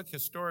fact, if you look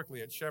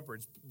historically at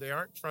shepherds, they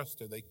aren't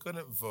trusted. They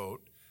couldn't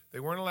vote. They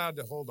weren't allowed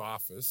to hold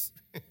office.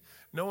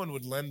 No one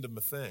would lend them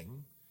a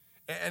thing.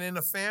 And in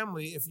a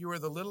family, if you were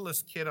the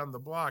littlest kid on the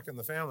block in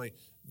the family,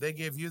 they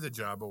gave you the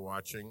job of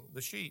watching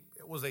the sheep.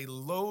 It was a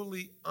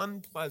lowly,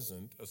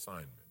 unpleasant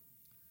assignment.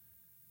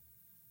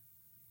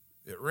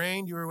 It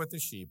rained, you were with the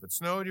sheep. It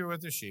snowed, you were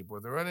with the sheep.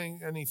 With there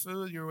any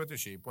food, you were with the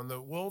sheep. When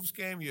the wolves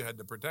came, you had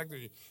to protect the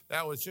sheep.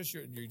 That was just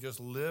you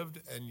just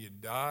lived and you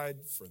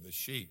died for the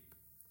sheep,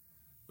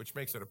 which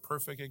makes it a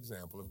perfect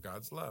example of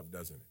God's love,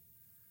 doesn't it?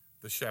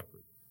 The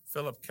shepherd.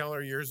 Philip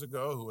Keller years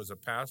ago, who was a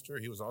pastor,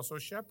 he was also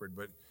a shepherd,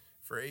 but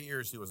For 8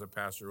 years, he was a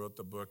pastor, wrote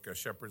the book, A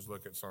Shepherd's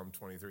Look at Psalm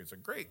 23. It's a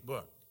great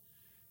book.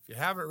 If you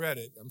haven't read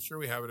it, I'm sure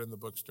we have it in the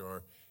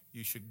bookstore.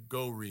 You should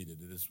go read it.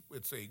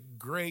 It's a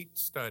great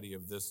study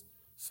of this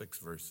 6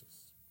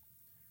 verses.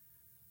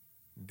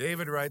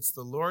 David writes,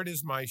 "The Lord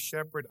is my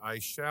shepherd, I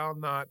shall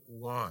not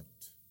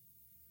want.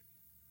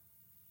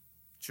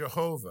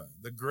 Jehovah,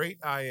 the great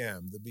I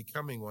am, the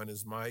becoming one,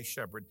 is my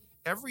shepherd."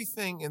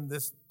 Everything in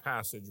this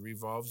passage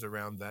revolves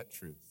around that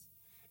truth.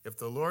 If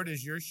the Lord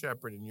is your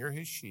shepherd and you're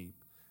his sheep,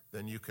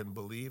 then you can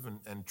believe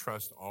and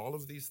trust all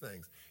of these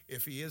things.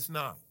 If he is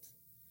not,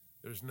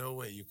 there's no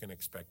way you can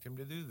expect him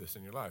to do this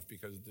in your life,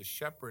 because the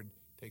shepherd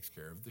takes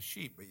care of the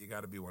sheep, but you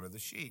got to be one of the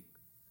sheep.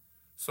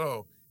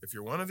 So if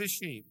you're one of his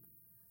sheep,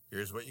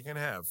 here's what you can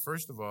have.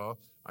 First of all,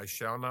 I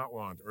shall not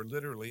want, or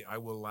literally, I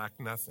will lack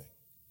nothing.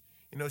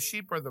 You know,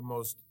 sheep are the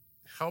most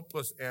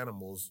helpless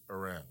animals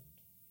around.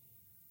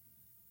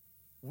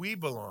 We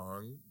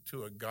belong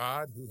to a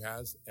God who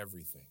has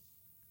everything.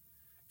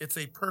 It's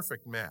a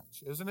perfect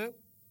match, isn't it?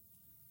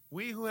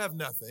 We who have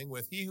nothing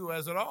with he who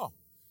has it all.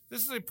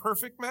 This is a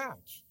perfect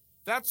match.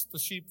 That's the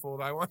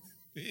sheepfold I want to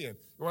be in.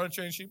 You want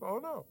to change sheep? Oh,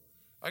 no.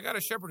 I got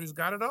a shepherd who's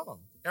got it all.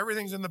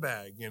 Everything's in the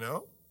bag, you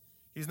know?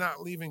 He's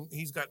not leaving.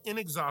 He's got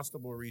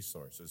inexhaustible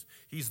resources.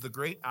 He's the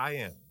great I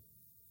am.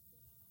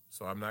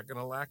 So I'm not going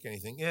to lack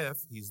anything if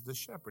he's the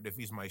shepherd. If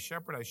he's my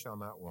shepherd, I shall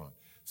not want.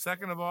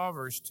 Second of all,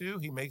 verse 2,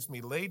 he makes me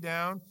lay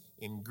down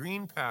in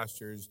green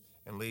pastures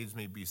and leads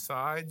me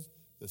beside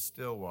the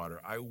still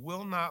water. I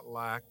will not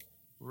lack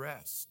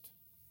rest.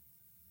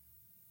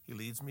 He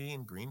leads me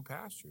in green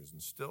pastures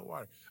and still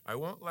water. I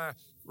won't lack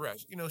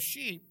rest. You know,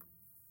 sheep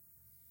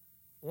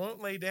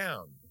won't lay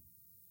down.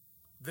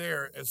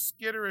 They're as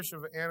skitterish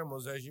of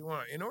animals as you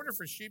want. In order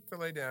for sheep to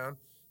lay down,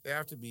 they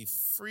have to be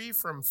free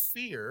from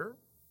fear.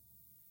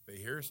 They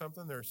hear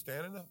something, they're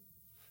standing up.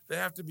 They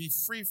have to be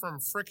free from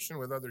friction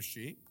with other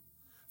sheep.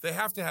 They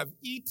have to have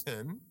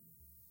eaten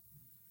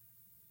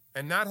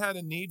and not had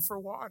a need for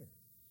water.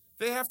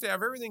 They have to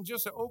have everything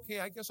just so, okay,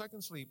 I guess I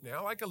can sleep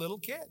now, like a little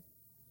kid.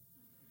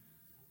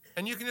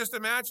 And you can just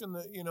imagine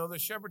the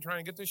shepherd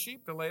trying to get the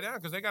sheep to lay down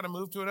because they got to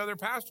move to another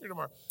pasture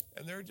tomorrow.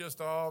 And they're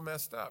just all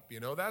messed up.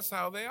 That's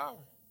how they are.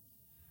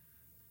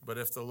 But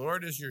if the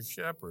Lord is your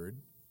shepherd,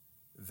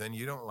 then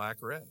you don't lack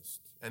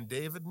rest. And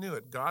David knew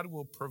it. God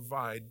will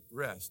provide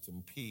rest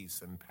and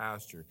peace and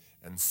pasture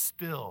and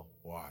still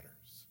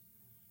waters.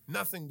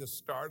 Nothing to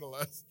startle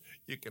us.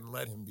 You can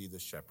let him be the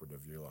shepherd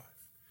of your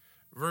life.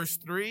 Verse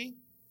 3,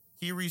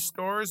 he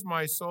restores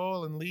my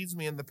soul and leads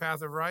me in the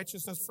path of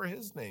righteousness for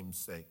his name's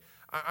sake.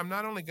 I'm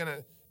not only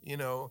going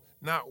to,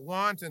 not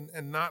want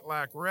and not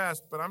lack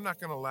rest, but I'm not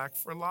going to lack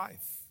for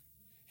life.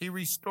 He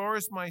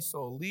restores my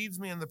soul, leads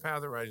me in the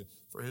path of righteousness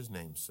for his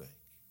name's sake.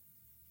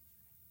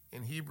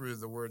 In Hebrew,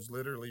 the words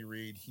literally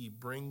read, he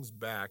brings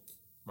back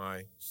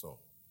my soul.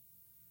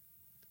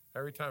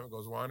 Every time it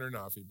goes wandering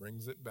off, he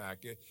brings it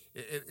back. It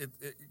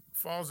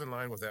falls in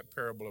line with that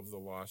parable of the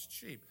lost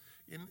sheep.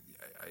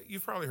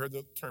 You've probably heard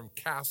the term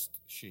cast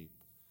sheep.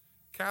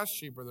 Cast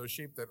sheep are those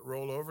sheep that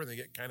roll over and they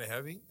get kind of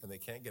heavy and they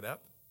can't get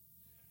up.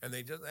 And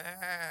they just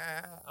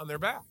on their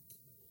back.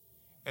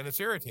 And it's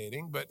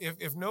irritating, but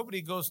if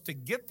nobody goes to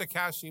get the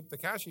cast sheep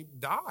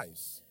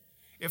dies.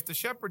 If the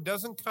shepherd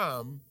doesn't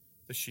come,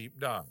 the sheep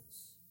dies.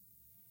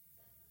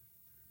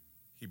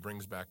 He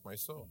brings back my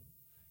soul.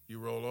 You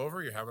roll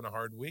over, you're having a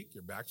hard week,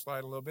 you're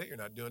backsliding a little bit, you're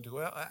not doing too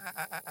well.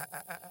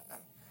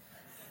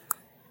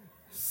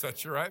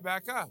 Sets you right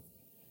back up.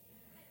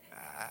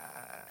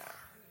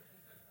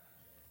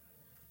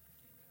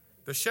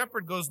 The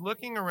shepherd goes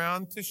looking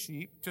around to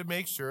sheep to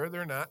make sure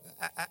they're not.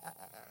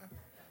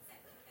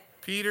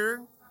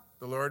 Peter,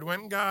 the Lord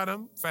went and got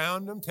him,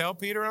 found him, tell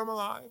Peter I'm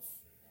alive.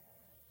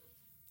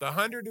 The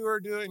 100 who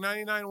are doing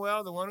 99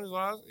 well, the one who's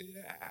lost,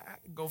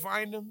 go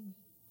find him.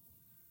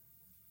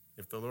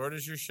 If the Lord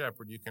is your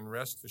shepherd, you can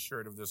rest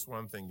assured of this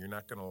one thing. You're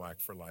not going to lack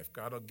for life.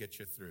 God will get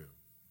you through.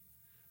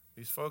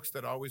 These folks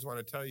that always want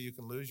to tell you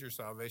can lose your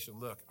salvation,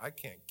 look, I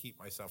can't keep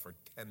myself for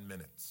 10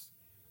 minutes.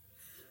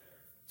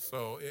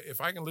 So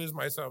if I can lose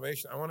my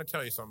salvation, I want to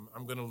tell you something,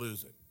 I'm going to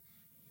lose it.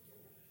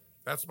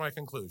 That's my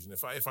conclusion.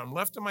 If I'm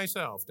left to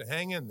myself to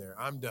hang in there,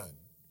 I'm done.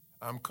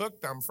 I'm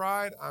cooked, I'm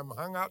fried, I'm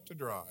hung out to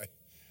dry.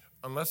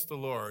 Unless the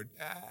Lord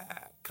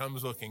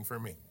comes looking for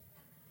me.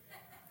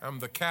 I'm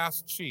the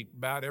cast sheep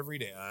about every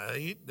day. I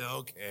eat,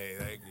 okay,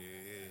 thank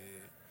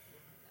you.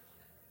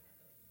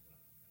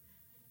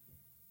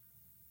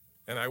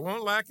 And I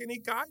won't lack any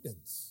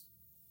guidance.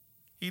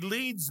 He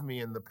leads me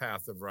in the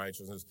path of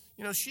righteousness.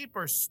 Sheep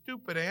are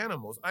stupid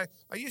animals. I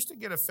used to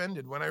get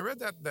offended when I read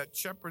that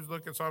Shepherd's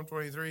Look at Psalm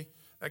 23,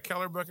 that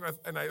Keller book,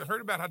 and I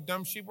heard about how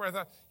dumb sheep were. I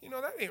thought,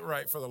 that ain't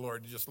right for the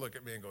Lord to just look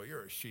at me and go,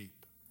 you're a sheep.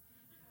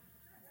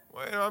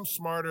 Well, I'm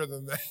smarter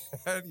than that,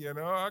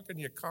 How can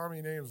you call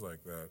me names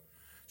like that?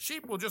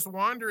 Sheep will just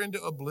wander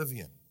into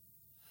oblivion.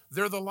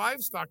 They're the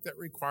livestock that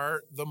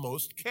require the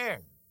most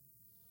care.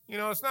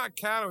 It's not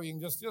cattle. You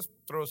can just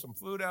throw some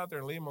food out there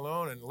and leave them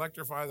alone and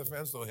electrify the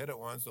fence. They'll hit it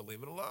once, they'll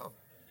leave it alone.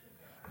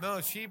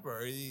 No, sheep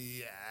are,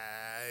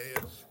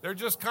 They're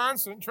just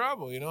constant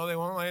trouble. They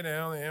won't lay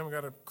down. They haven't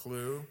got a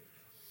clue.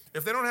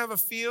 If they don't have a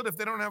field, if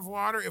they don't have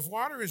water, if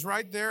water is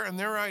right there and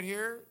they're right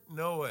here,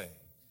 no way.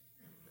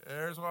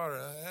 There's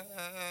water.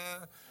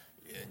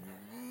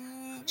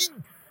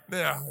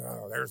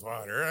 There's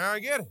water. I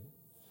get it.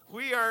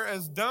 We are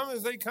as dumb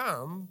as they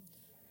come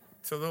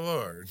to the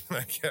Lord,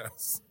 I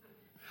guess.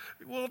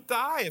 We'll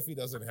die if he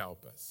doesn't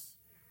help us.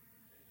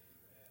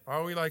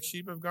 All we like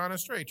sheep have gone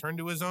astray, turned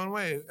to his own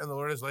way, and the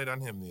Lord has laid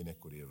on him the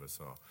iniquity of us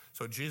all.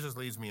 So Jesus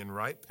leads me in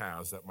right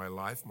paths that my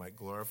life might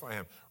glorify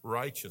him,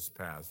 righteous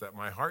paths that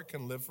my heart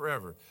can live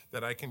forever,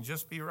 that I can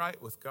just be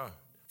right with God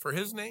for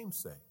his name's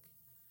sake.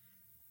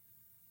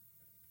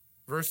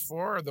 Verse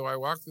 4, though I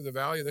walk through the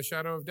valley of the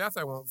shadow of death,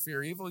 I won't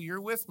fear evil.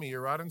 You're with me.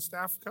 Your rod and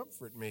staff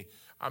comfort me.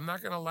 I'm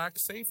not going to lack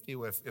safety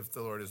if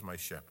the Lord is my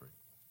shepherd.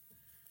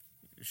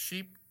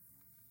 Sheep,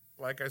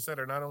 like I said,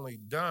 are not only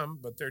dumb,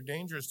 but they're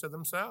dangerous to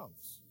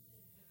themselves.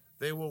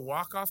 They will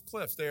walk off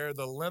cliffs. They are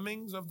the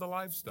lemmings of the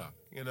livestock,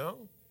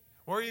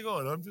 Where are you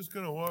going? I'm just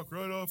going to walk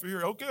right off of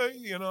here.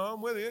 Okay,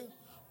 I'm with you.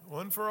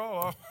 One for all,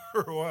 all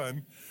for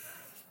one.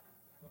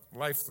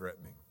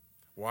 Life-threatening.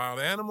 Wild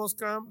animals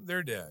come,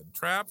 they're dead.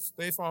 Traps,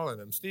 they fall in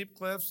them. Steep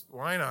cliffs,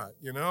 why not,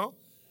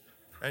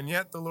 And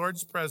yet the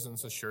Lord's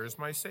presence assures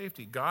my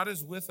safety. God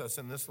is with us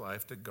in this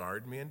life to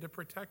guard me and to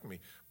protect me.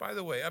 By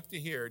the way, up to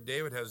here,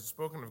 David has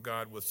spoken of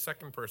God with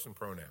second-person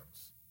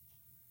pronouns.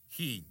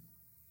 He.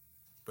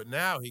 But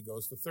now he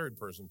goes to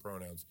third-person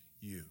pronouns.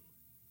 You.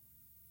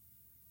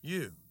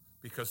 You.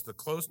 Because the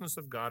closeness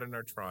of God in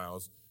our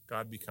trials,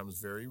 God becomes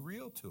very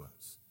real to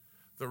us.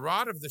 The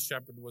rod of the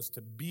shepherd was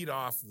to beat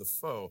off the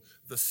foe.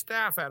 The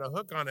staff had a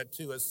hook on it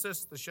to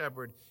assist the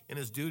shepherd in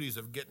his duties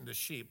of getting to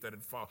sheep that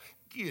had fallen.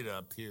 Get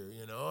up here,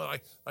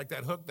 like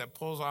that hook that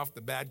pulls off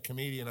the bad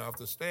comedian off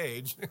the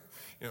stage.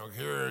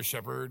 Here,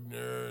 shepherd,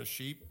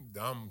 sheep,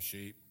 dumb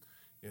sheep,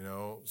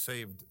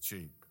 saved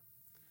sheep.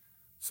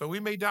 So we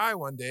may die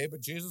one day,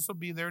 but Jesus will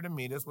be there to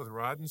meet us with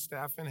rod and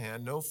staff in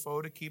hand, no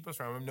foe to keep us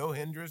from him, no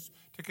hindrance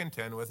to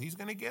contend with. He's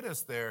going to get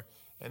us there.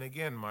 And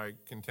again, my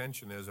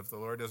contention is if the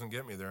Lord doesn't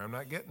get me there, I'm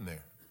not getting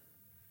there.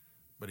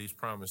 But he's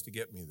promised to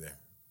get me there.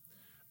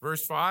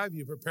 Verse 5,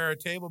 you prepare a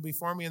table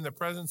before me in the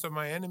presence of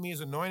my enemies,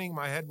 anointing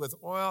my head with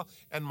oil,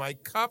 and my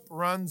cup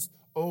runs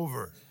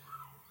over.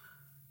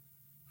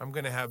 I'm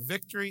going to have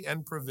victory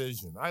and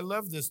provision. I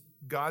love this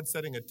God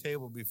setting a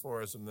table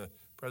before us in the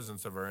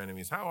presence of our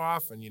enemies. How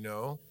often,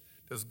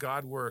 does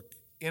God work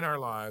in our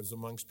lives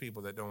amongst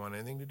people that don't want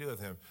anything to do with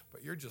him,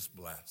 but you're just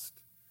blessed.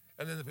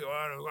 And then the people,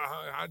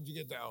 how did you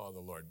get that? Oh, the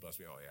Lord bless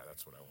me. Oh, yeah,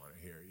 that's what I want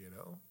to hear,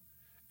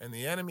 And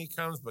the enemy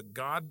comes, but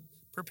God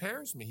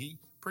prepares me. He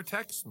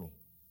protects me.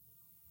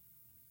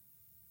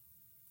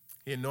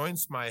 He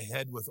anoints my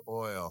head with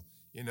oil.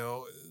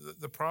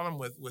 The problem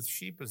with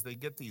sheep is they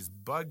get these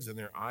bugs in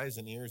their eyes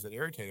and ears that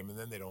irritate them, and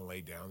then they don't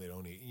lay down, they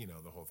don't eat,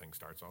 the whole thing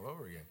starts all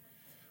over again.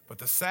 But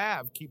the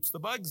salve keeps the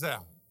bugs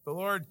out. The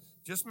Lord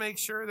just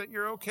makes sure that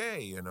you're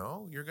okay,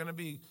 You're going to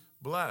be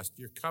blessed.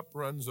 Your cup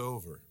runs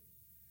over.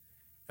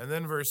 And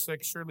then verse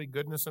 6, surely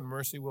goodness and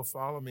mercy will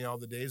follow me all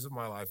the days of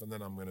my life, and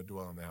then I'm going to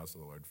dwell in the house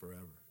of the Lord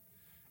forever.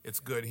 It's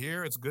good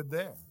here, it's good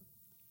there.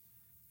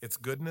 It's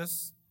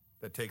goodness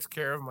that takes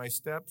care of my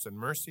steps and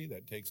mercy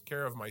that takes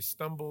care of my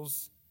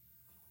stumbles,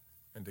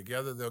 and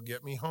together they'll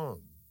get me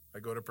home. I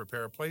go to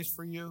prepare a place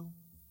for you,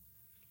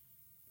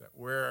 that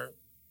where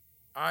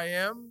I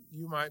am,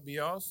 you might be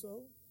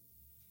also.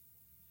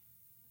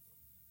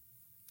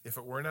 If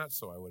it were not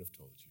so, I would have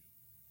told you.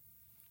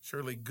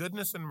 Surely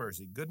goodness and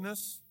mercy,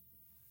 goodness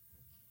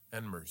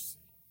and mercy.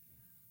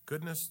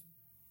 Goodness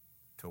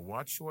to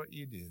watch what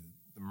you do.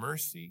 The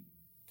mercy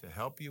to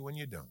help you when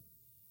you don't.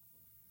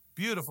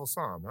 Beautiful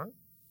psalm, huh?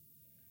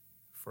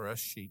 For us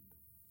sheep.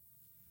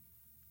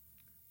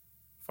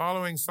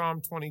 Following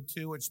Psalm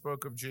 22, which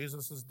spoke of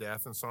Jesus'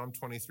 death, and Psalm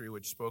 23,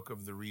 which spoke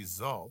of the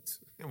result,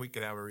 and we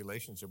could have a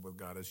relationship with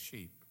God as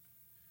sheep.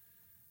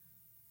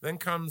 Then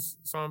comes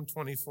Psalm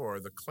 24,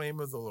 the claim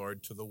of the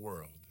Lord to the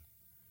world.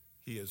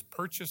 He has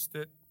purchased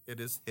it, it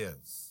is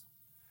his.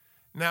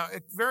 Now,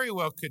 it very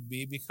well could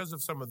be, because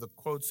of some of the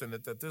quotes in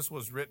it, that this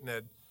was written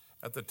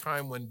at the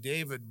time when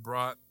David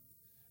brought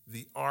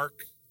the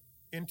ark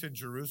into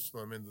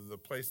Jerusalem, into the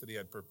place that he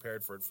had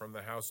prepared for it from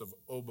the house of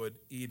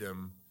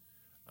Obed-Edom,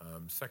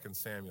 2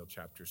 Samuel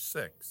chapter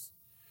 6.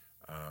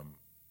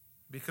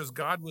 Because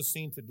God was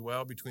seen to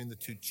dwell between the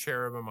two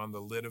cherubim on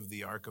the lid of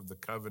the Ark of the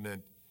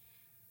Covenant.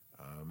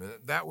 And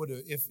that would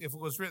have, if it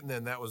was written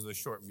then, that was the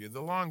short view.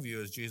 The long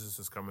view is Jesus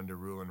is coming to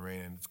rule and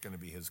reign, and it's going to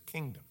be his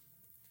kingdom.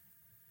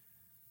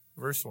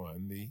 Verse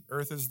 1, the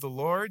earth is the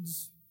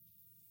Lord's,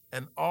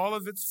 and all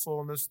of its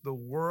fullness, the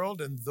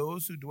world and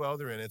those who dwell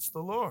therein, it's the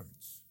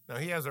Lord's. Now,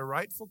 he has a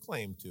rightful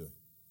claim to it.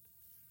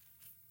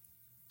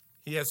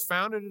 He has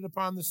founded it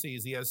upon the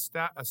seas. He has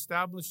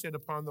established it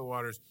upon the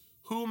waters.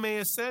 Who may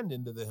ascend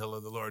into the hill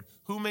of the Lord?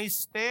 Who may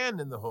stand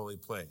in the holy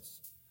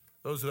place?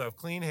 Those who have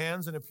clean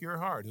hands and a pure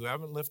heart, who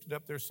haven't lifted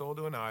up their soul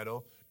to an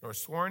idol, nor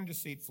sworn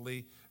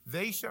deceitfully,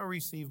 they shall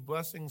receive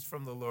blessings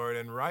from the Lord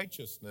and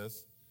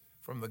righteousness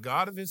from the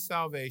God of his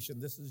salvation.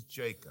 This is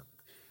Jacob.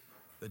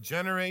 the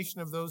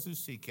generation of those who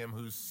seek him,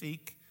 who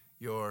seek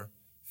your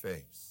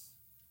face.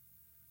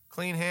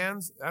 Clean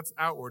hands, that's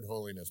outward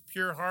holiness.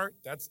 Pure heart,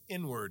 that's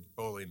inward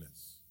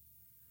holiness.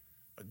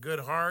 A good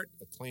heart,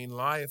 a clean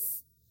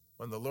life.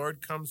 When the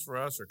Lord comes for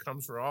us or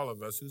comes for all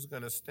of us, who's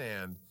going to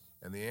stand?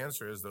 And the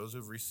answer is those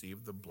who've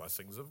received the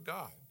blessings of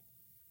God,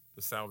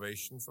 the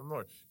salvation from the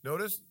Lord.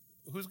 Notice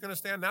who's going to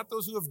stand? Not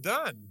those who have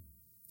done,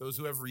 those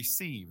who have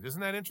received. Isn't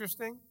that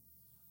interesting?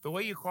 The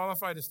way you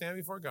qualify to stand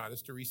before God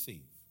is to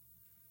receive.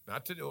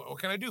 Not to do, what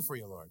can I do for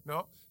you, Lord?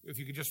 No, if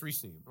you could just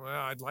receive. Well,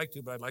 I'd like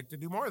to, but I'd like to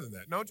do more than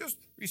that. No, just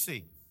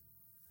receive.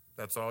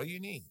 That's all you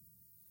need.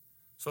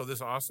 So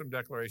this awesome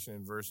declaration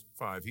in verse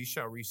 5, he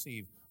shall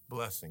receive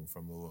blessing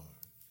from the Lord,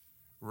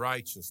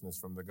 righteousness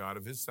from the God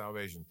of his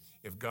salvation.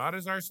 If God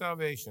is our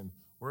salvation,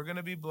 we're going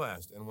to be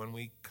blessed. And when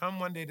we come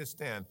one day to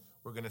stand,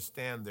 we're going to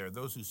stand there.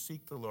 Those who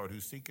seek the Lord, who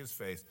seek his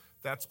face,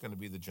 that's going to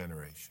be the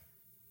generation.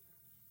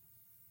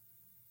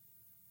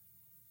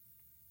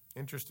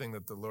 Interesting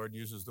that the Lord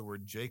uses the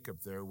word Jacob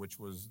there, which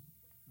was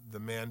the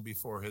man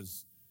before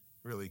his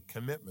really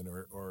commitment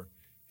or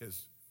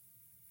his,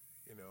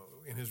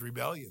 in his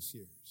rebellious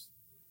years.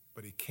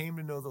 But he came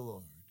to know the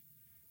Lord.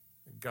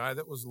 A guy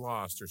that was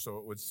lost, or so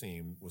it would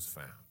seem, was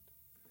found.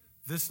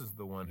 This is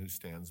the one who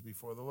stands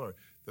before the Lord.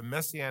 The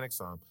Messianic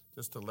Psalm,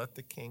 just to let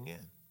the King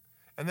in.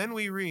 And then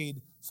we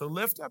read, so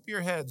lift up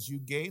your heads, you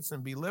gates,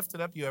 and be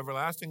lifted up, you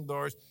everlasting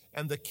doors,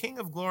 and the King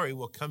of glory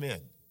will come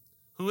in.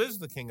 Who is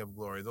the King of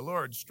glory? The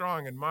Lord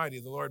strong and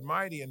mighty, the Lord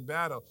mighty in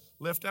battle.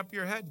 Lift up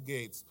your head,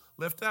 gates.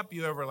 Lift up,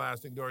 you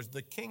everlasting doors.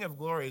 The King of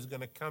glory is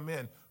going to come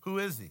in. Who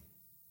is he?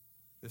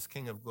 This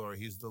King of glory,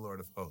 he's the Lord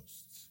of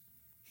hosts.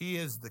 He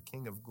is the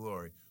King of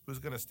glory. Who's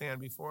going to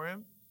stand before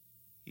him?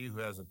 He who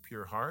has a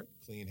pure heart,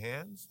 clean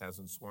hands,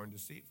 hasn't sworn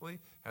deceitfully,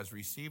 has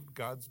received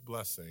God's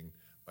blessing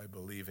by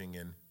believing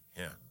in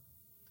him.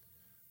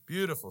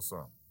 Beautiful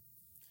psalm.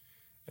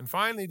 And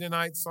finally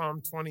tonight,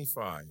 Psalm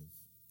 25.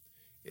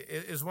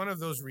 It is one of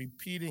those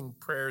repeating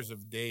prayers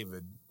of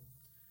David,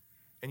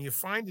 and you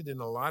find it in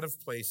a lot of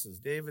places.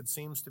 David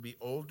seems to be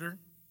older.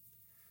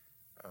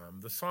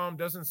 The psalm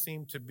doesn't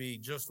seem to be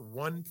just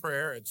one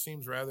prayer. It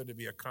seems rather to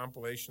be a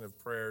compilation of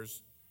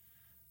prayers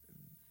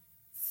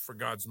for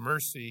God's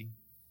mercy,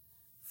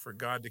 for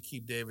God to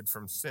keep David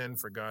from sin,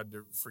 for God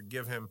to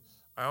forgive him.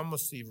 I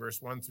almost see verse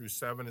 1 through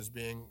 7 as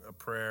being a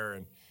prayer,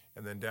 and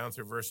then down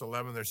through verse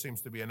 11 there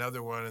seems to be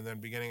another one, and then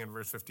beginning in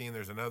verse 15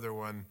 there's another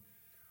one.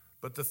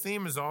 But the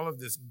theme is all of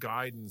this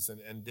guidance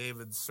and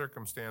David's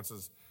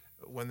circumstances.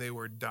 When they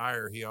were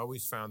dire, he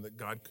always found that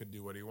God could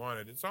do what he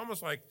wanted. It's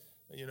almost like,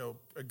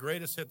 a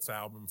greatest hits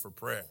album for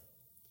prayer.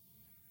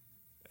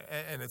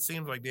 And it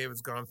seems like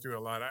David's gone through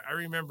a lot. I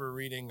remember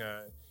reading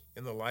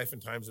in the life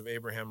and times of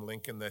Abraham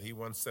Lincoln that he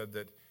once said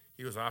that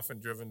he was often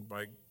driven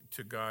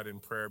to God in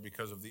prayer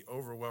because of the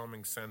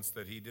overwhelming sense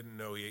that he didn't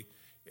know he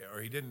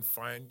didn't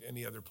find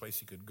any other place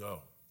he could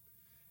go.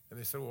 And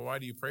they said, well, why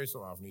do you pray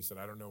so often? He said,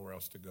 I don't know where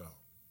else to go.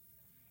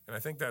 And I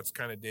think that's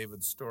kind of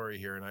David's story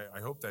here, and I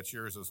hope that's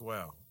yours as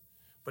well.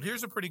 But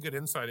here's a pretty good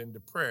insight into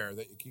prayer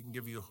that can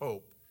give you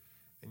hope.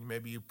 And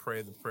maybe you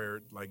pray the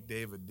prayer like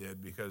David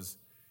did because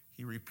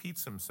he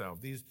repeats himself.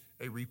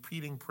 A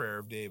repeating prayer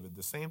of David.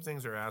 The same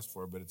things are asked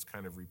for, but it's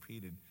kind of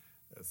repeated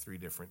 3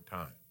 different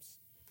times.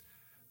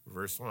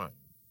 Verse 1.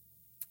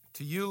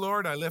 To you,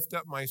 Lord, I lift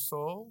up my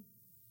soul.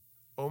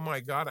 Oh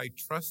my God, I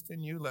trust in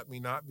you. Let me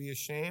not be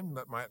ashamed.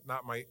 Let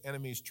not my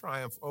enemies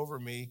triumph over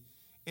me.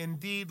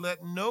 Indeed,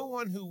 let no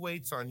one who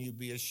waits on you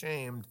be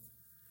ashamed,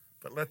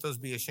 but let those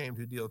be ashamed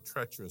who deal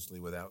treacherously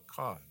without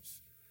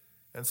cause.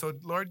 And so,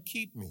 Lord,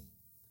 keep me,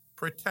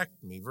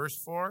 protect me. Verse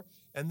 4,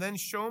 and then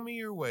show me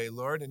your way,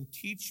 Lord, and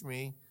teach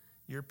me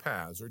your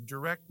paths, or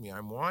direct me.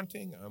 I'm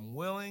wanting, I'm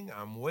willing,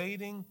 I'm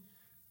waiting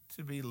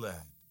to be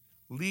led.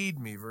 Lead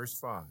me, verse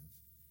 5,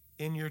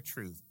 in your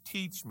truth.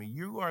 Teach me.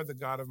 You are the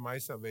God of my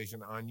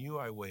salvation. On you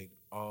I wait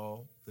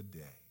all the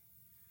day.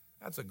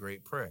 That's a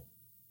great prayer.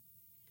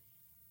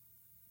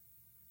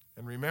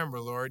 And remember,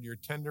 Lord, your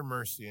tender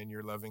mercy and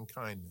your loving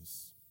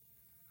kindness.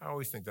 I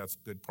always think that's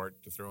a good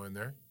part to throw in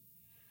there.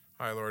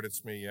 Hi, Lord,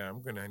 it's me. Yeah,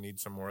 I'm going to need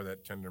some more of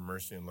that tender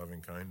mercy and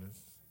loving kindness.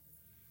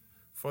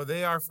 For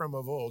they are from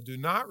of old. Do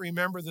not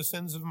remember the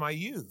sins of my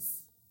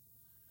youth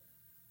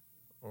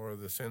or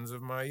the sins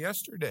of my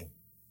yesterday,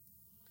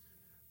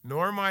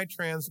 nor my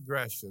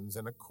transgressions.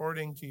 And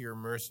according to your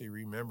mercy,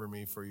 remember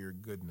me for your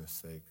goodness'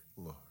 sake,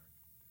 Lord.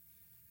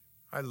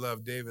 I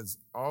love David's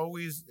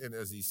always, and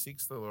as he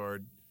seeks the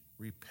Lord,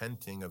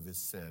 repenting of his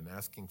sin,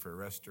 asking for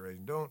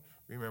restoration. Don't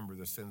remember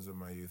the sins of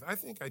my youth. I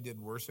think I did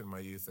worse in my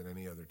youth than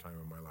any other time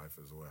in my life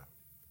as well.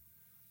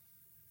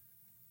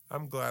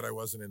 I'm glad I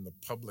wasn't in the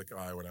public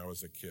eye when I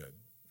was a kid.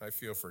 I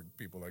feel for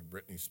people like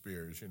Britney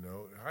Spears,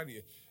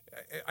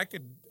 I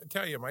could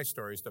tell you my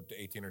stories up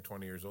to 18 or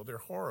 20 years old. They're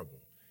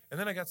horrible. And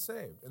then I got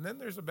saved. And then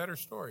there's a better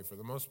story for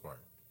the most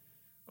part.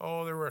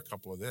 Oh, there were a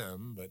couple of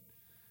them, but,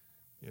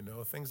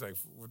 things like,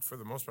 for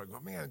the most part, I go,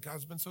 man,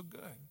 God's been so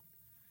good.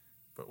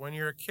 But when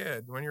you're a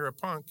kid, when you're a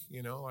punk,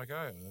 like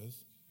I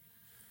was,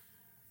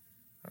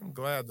 I'm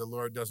glad the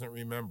Lord doesn't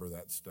remember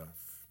that stuff.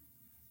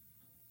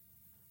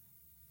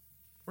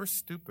 We're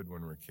stupid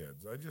when we're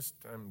kids.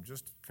 I'm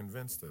just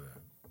convinced of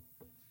that.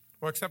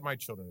 Well, except my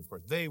children, of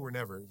course. They were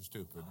never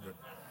stupid, but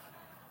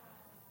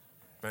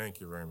thank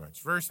you very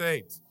much. Verse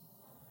 8.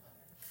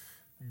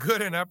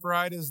 Good and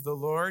upright is the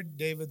Lord,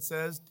 David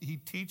says. He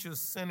teaches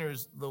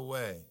sinners the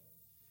way.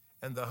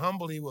 And the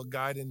humble he will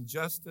guide in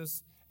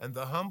justice, and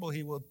the humble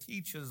he will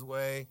teach his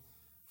way.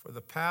 For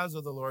the paths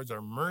of the Lord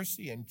are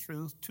mercy and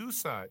truth to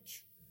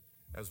such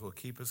as will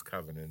keep his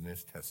covenant and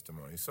his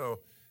testimony.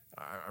 So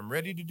I'm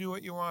ready to do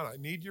what you want. I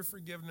need your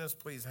forgiveness.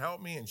 Please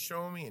help me and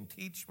show me and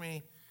teach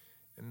me.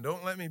 And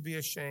don't let me be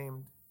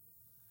ashamed.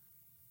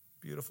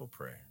 Beautiful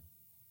prayer.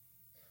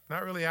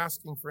 Not really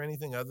asking for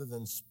anything other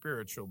than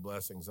spiritual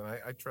blessings. And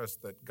I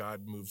trust that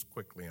God moves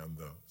quickly on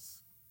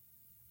those.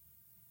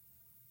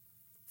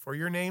 For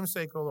your name's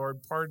sake, O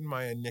Lord, pardon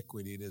my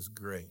iniquity. It is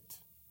great.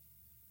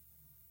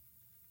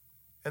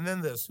 And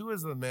then this, who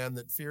is the man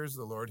that fears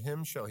the Lord?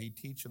 Him shall he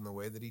teach in the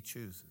way that he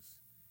chooses.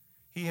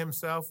 He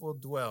himself will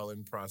dwell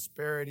in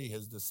prosperity.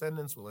 His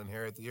descendants will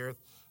inherit the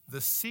earth. The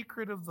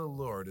secret of the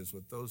Lord is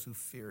with those who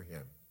fear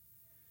him.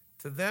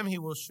 To them he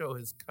will show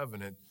his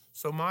covenant.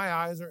 So my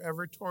eyes are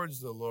ever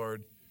towards the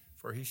Lord,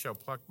 for he shall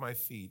pluck my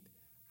feet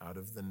out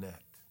of the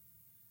net.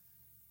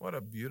 What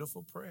a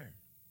beautiful prayer.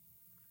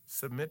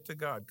 Submit to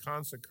God,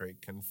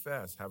 consecrate,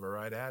 confess, have a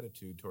right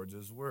attitude towards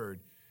his word.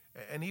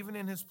 And even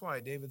in his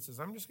plight, David says,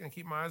 I'm just going to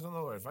keep my eyes on the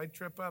Lord. If I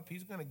trip up,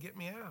 he's going to get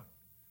me out.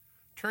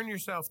 Turn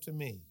yourself to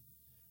me.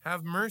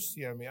 Have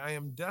mercy on me. I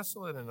am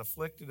desolate and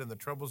afflicted, and the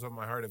troubles of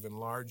my heart have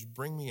enlarged.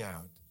 Bring me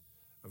out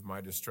of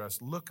my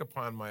distress. Look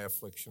upon my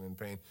affliction and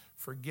pain.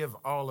 Forgive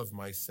all of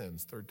my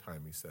sins. Third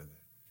time he said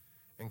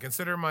that. And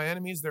consider my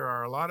enemies. There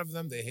are a lot of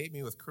them. They hate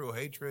me with cruel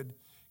hatred.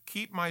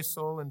 Keep my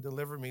soul and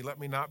deliver me. Let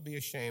me not be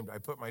ashamed. I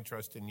put my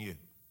trust in you.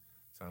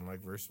 Sound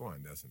like verse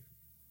 1, doesn't it?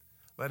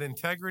 Let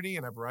integrity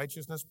and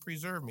uprightness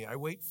preserve me. I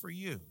wait for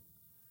you.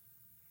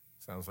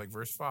 Sounds like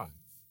verse 5.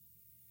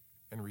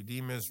 And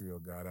redeem Israel,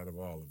 God, out of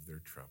all of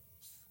their troubles.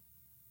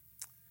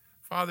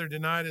 Father,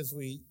 tonight as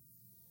we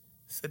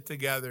sit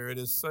together, it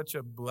is such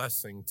a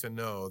blessing to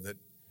know that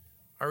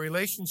our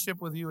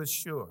relationship with you is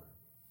sure,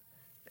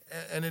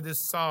 and it is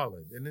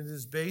solid, and it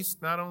is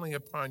based not only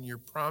upon your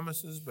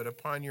promises, but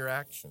upon your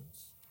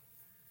actions.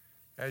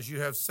 As you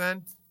have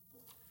sent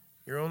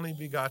your only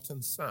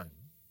begotten Son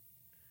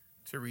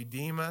to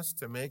redeem us,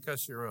 to make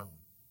us your own.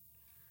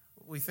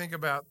 We think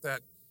about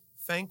that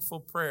thankful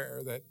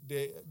prayer that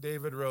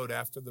David wrote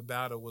after the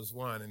battle was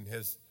won and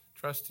his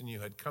trust in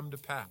you had come to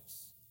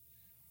pass.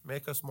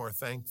 Make us more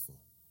thankful.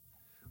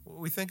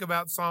 We think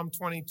about Psalm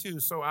 22,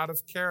 so out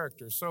of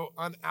character, so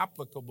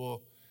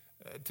unapplicable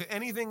to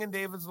anything in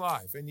David's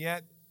life. And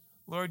yet,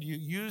 Lord, you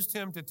used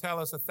him to tell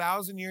us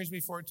 1,000 years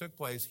before it took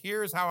place,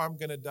 here's how I'm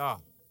going to die.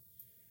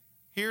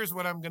 Here's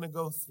what I'm going to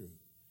go through.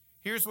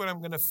 Here's what I'm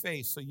going to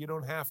face so you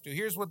don't have to.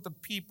 Here's what the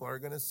people are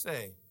going to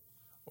say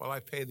while I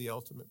pay the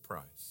ultimate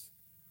price,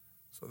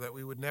 so that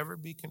we would never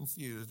be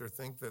confused or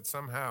think that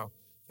somehow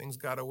things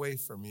got away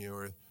from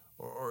you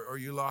or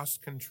you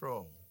lost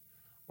control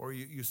or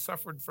you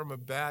suffered from a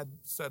bad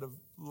set of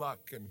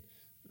luck and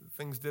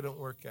things didn't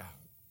work out.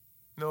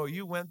 No,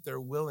 you went there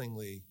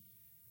willingly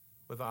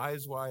with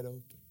eyes wide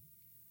open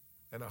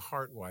and a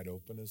heart wide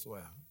open as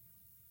well.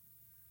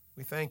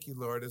 We thank you,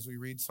 Lord, as we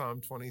read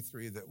Psalm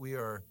 23, that we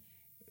are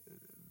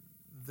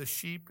the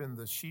sheep in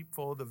the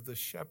sheepfold of the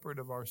shepherd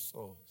of our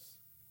souls,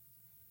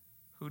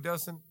 who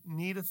doesn't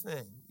need a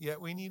thing,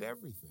 yet we need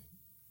everything,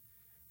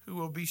 who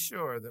will be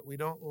sure that we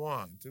don't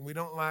want, and we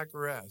don't lack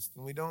rest,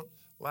 and we don't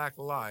lack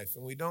life,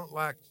 and we don't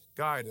lack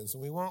guidance,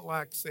 and we won't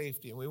lack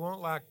safety, and we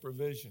won't lack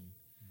provision,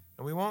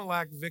 and we won't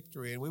lack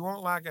victory, and we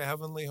won't lack a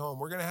heavenly home.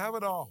 We're going to have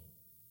it all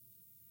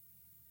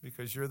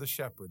because you're the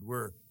shepherd.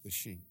 We're the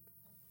sheep.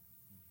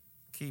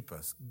 Keep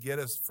us. Get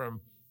us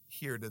from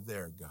here to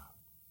there, God.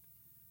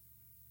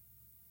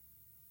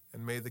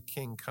 And may the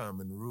King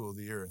come and rule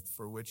the earth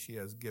for which he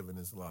has given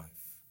his life.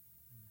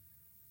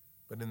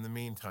 But in the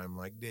meantime,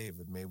 like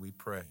David, may we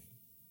pray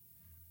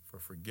for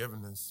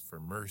forgiveness, for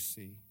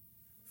mercy,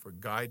 for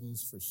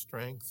guidance, for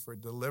strength, for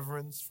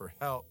deliverance, for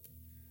help,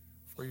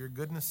 for your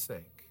goodness'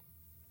 sake.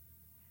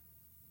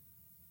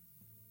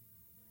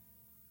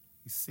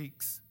 He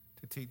seeks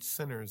to teach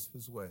sinners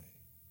his way,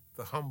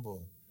 the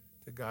humble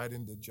to guide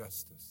into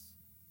justice.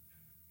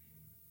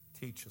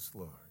 Teach us,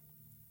 Lord.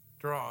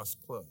 Draw us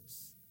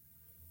close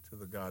to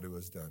the God who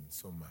has done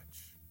so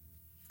much.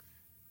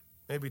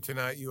 Maybe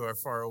tonight you are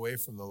far away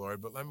from the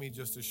Lord, but let me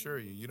just assure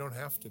you, you don't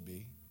have to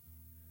be.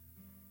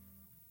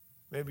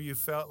 Maybe you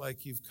felt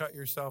like you've cut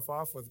yourself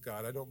off with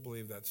God. I don't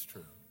believe that's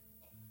true.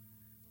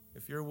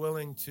 If you're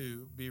willing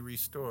to be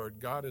restored,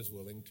 God is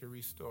willing to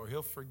restore.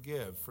 He'll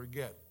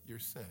forget your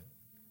sin.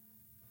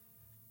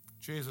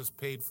 Jesus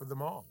paid for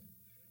them all,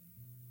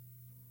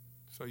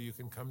 so you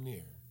can come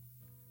near.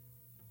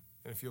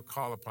 And if you'll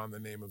call upon the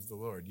name of the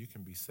Lord, you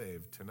can be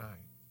saved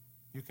tonight.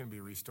 You can be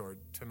restored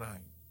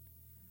tonight.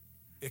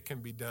 It can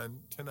be done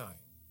tonight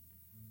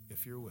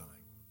if you're willing.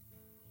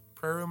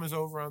 Prayer room is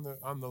over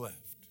on the left.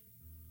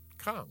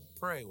 Come,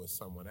 pray with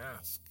someone,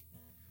 ask,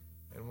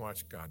 and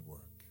watch God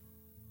work.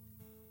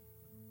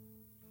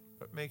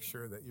 But make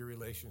sure that your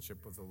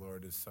relationship with the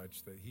Lord is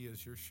such that he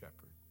is your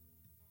shepherd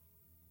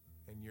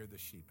and you're the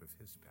sheep of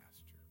his pasture.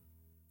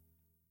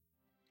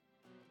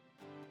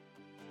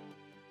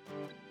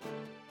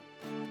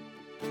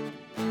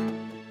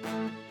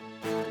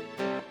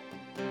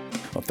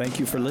 Well, thank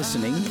you for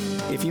listening.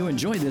 If you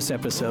enjoyed this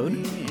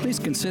episode, please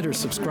consider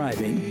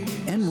subscribing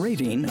and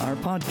rating our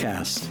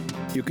podcast.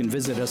 You can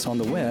visit us on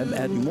the web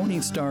at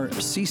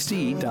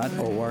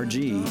morningstarcc.org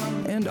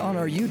and on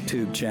our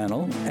YouTube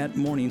channel at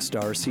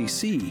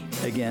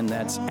MorningstarCC. Again,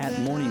 that's at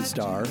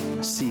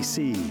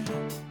MorningstarCC.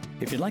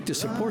 If you'd like to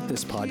support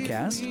this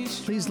podcast,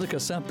 please look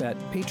us up at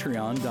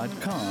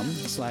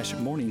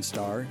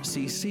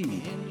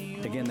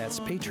patreon.com/MorningstarCC. Again, that's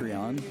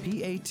Patreon,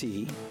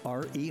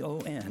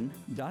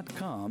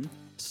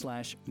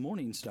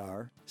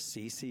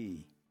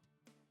 Patreon.com/MorningstarCC.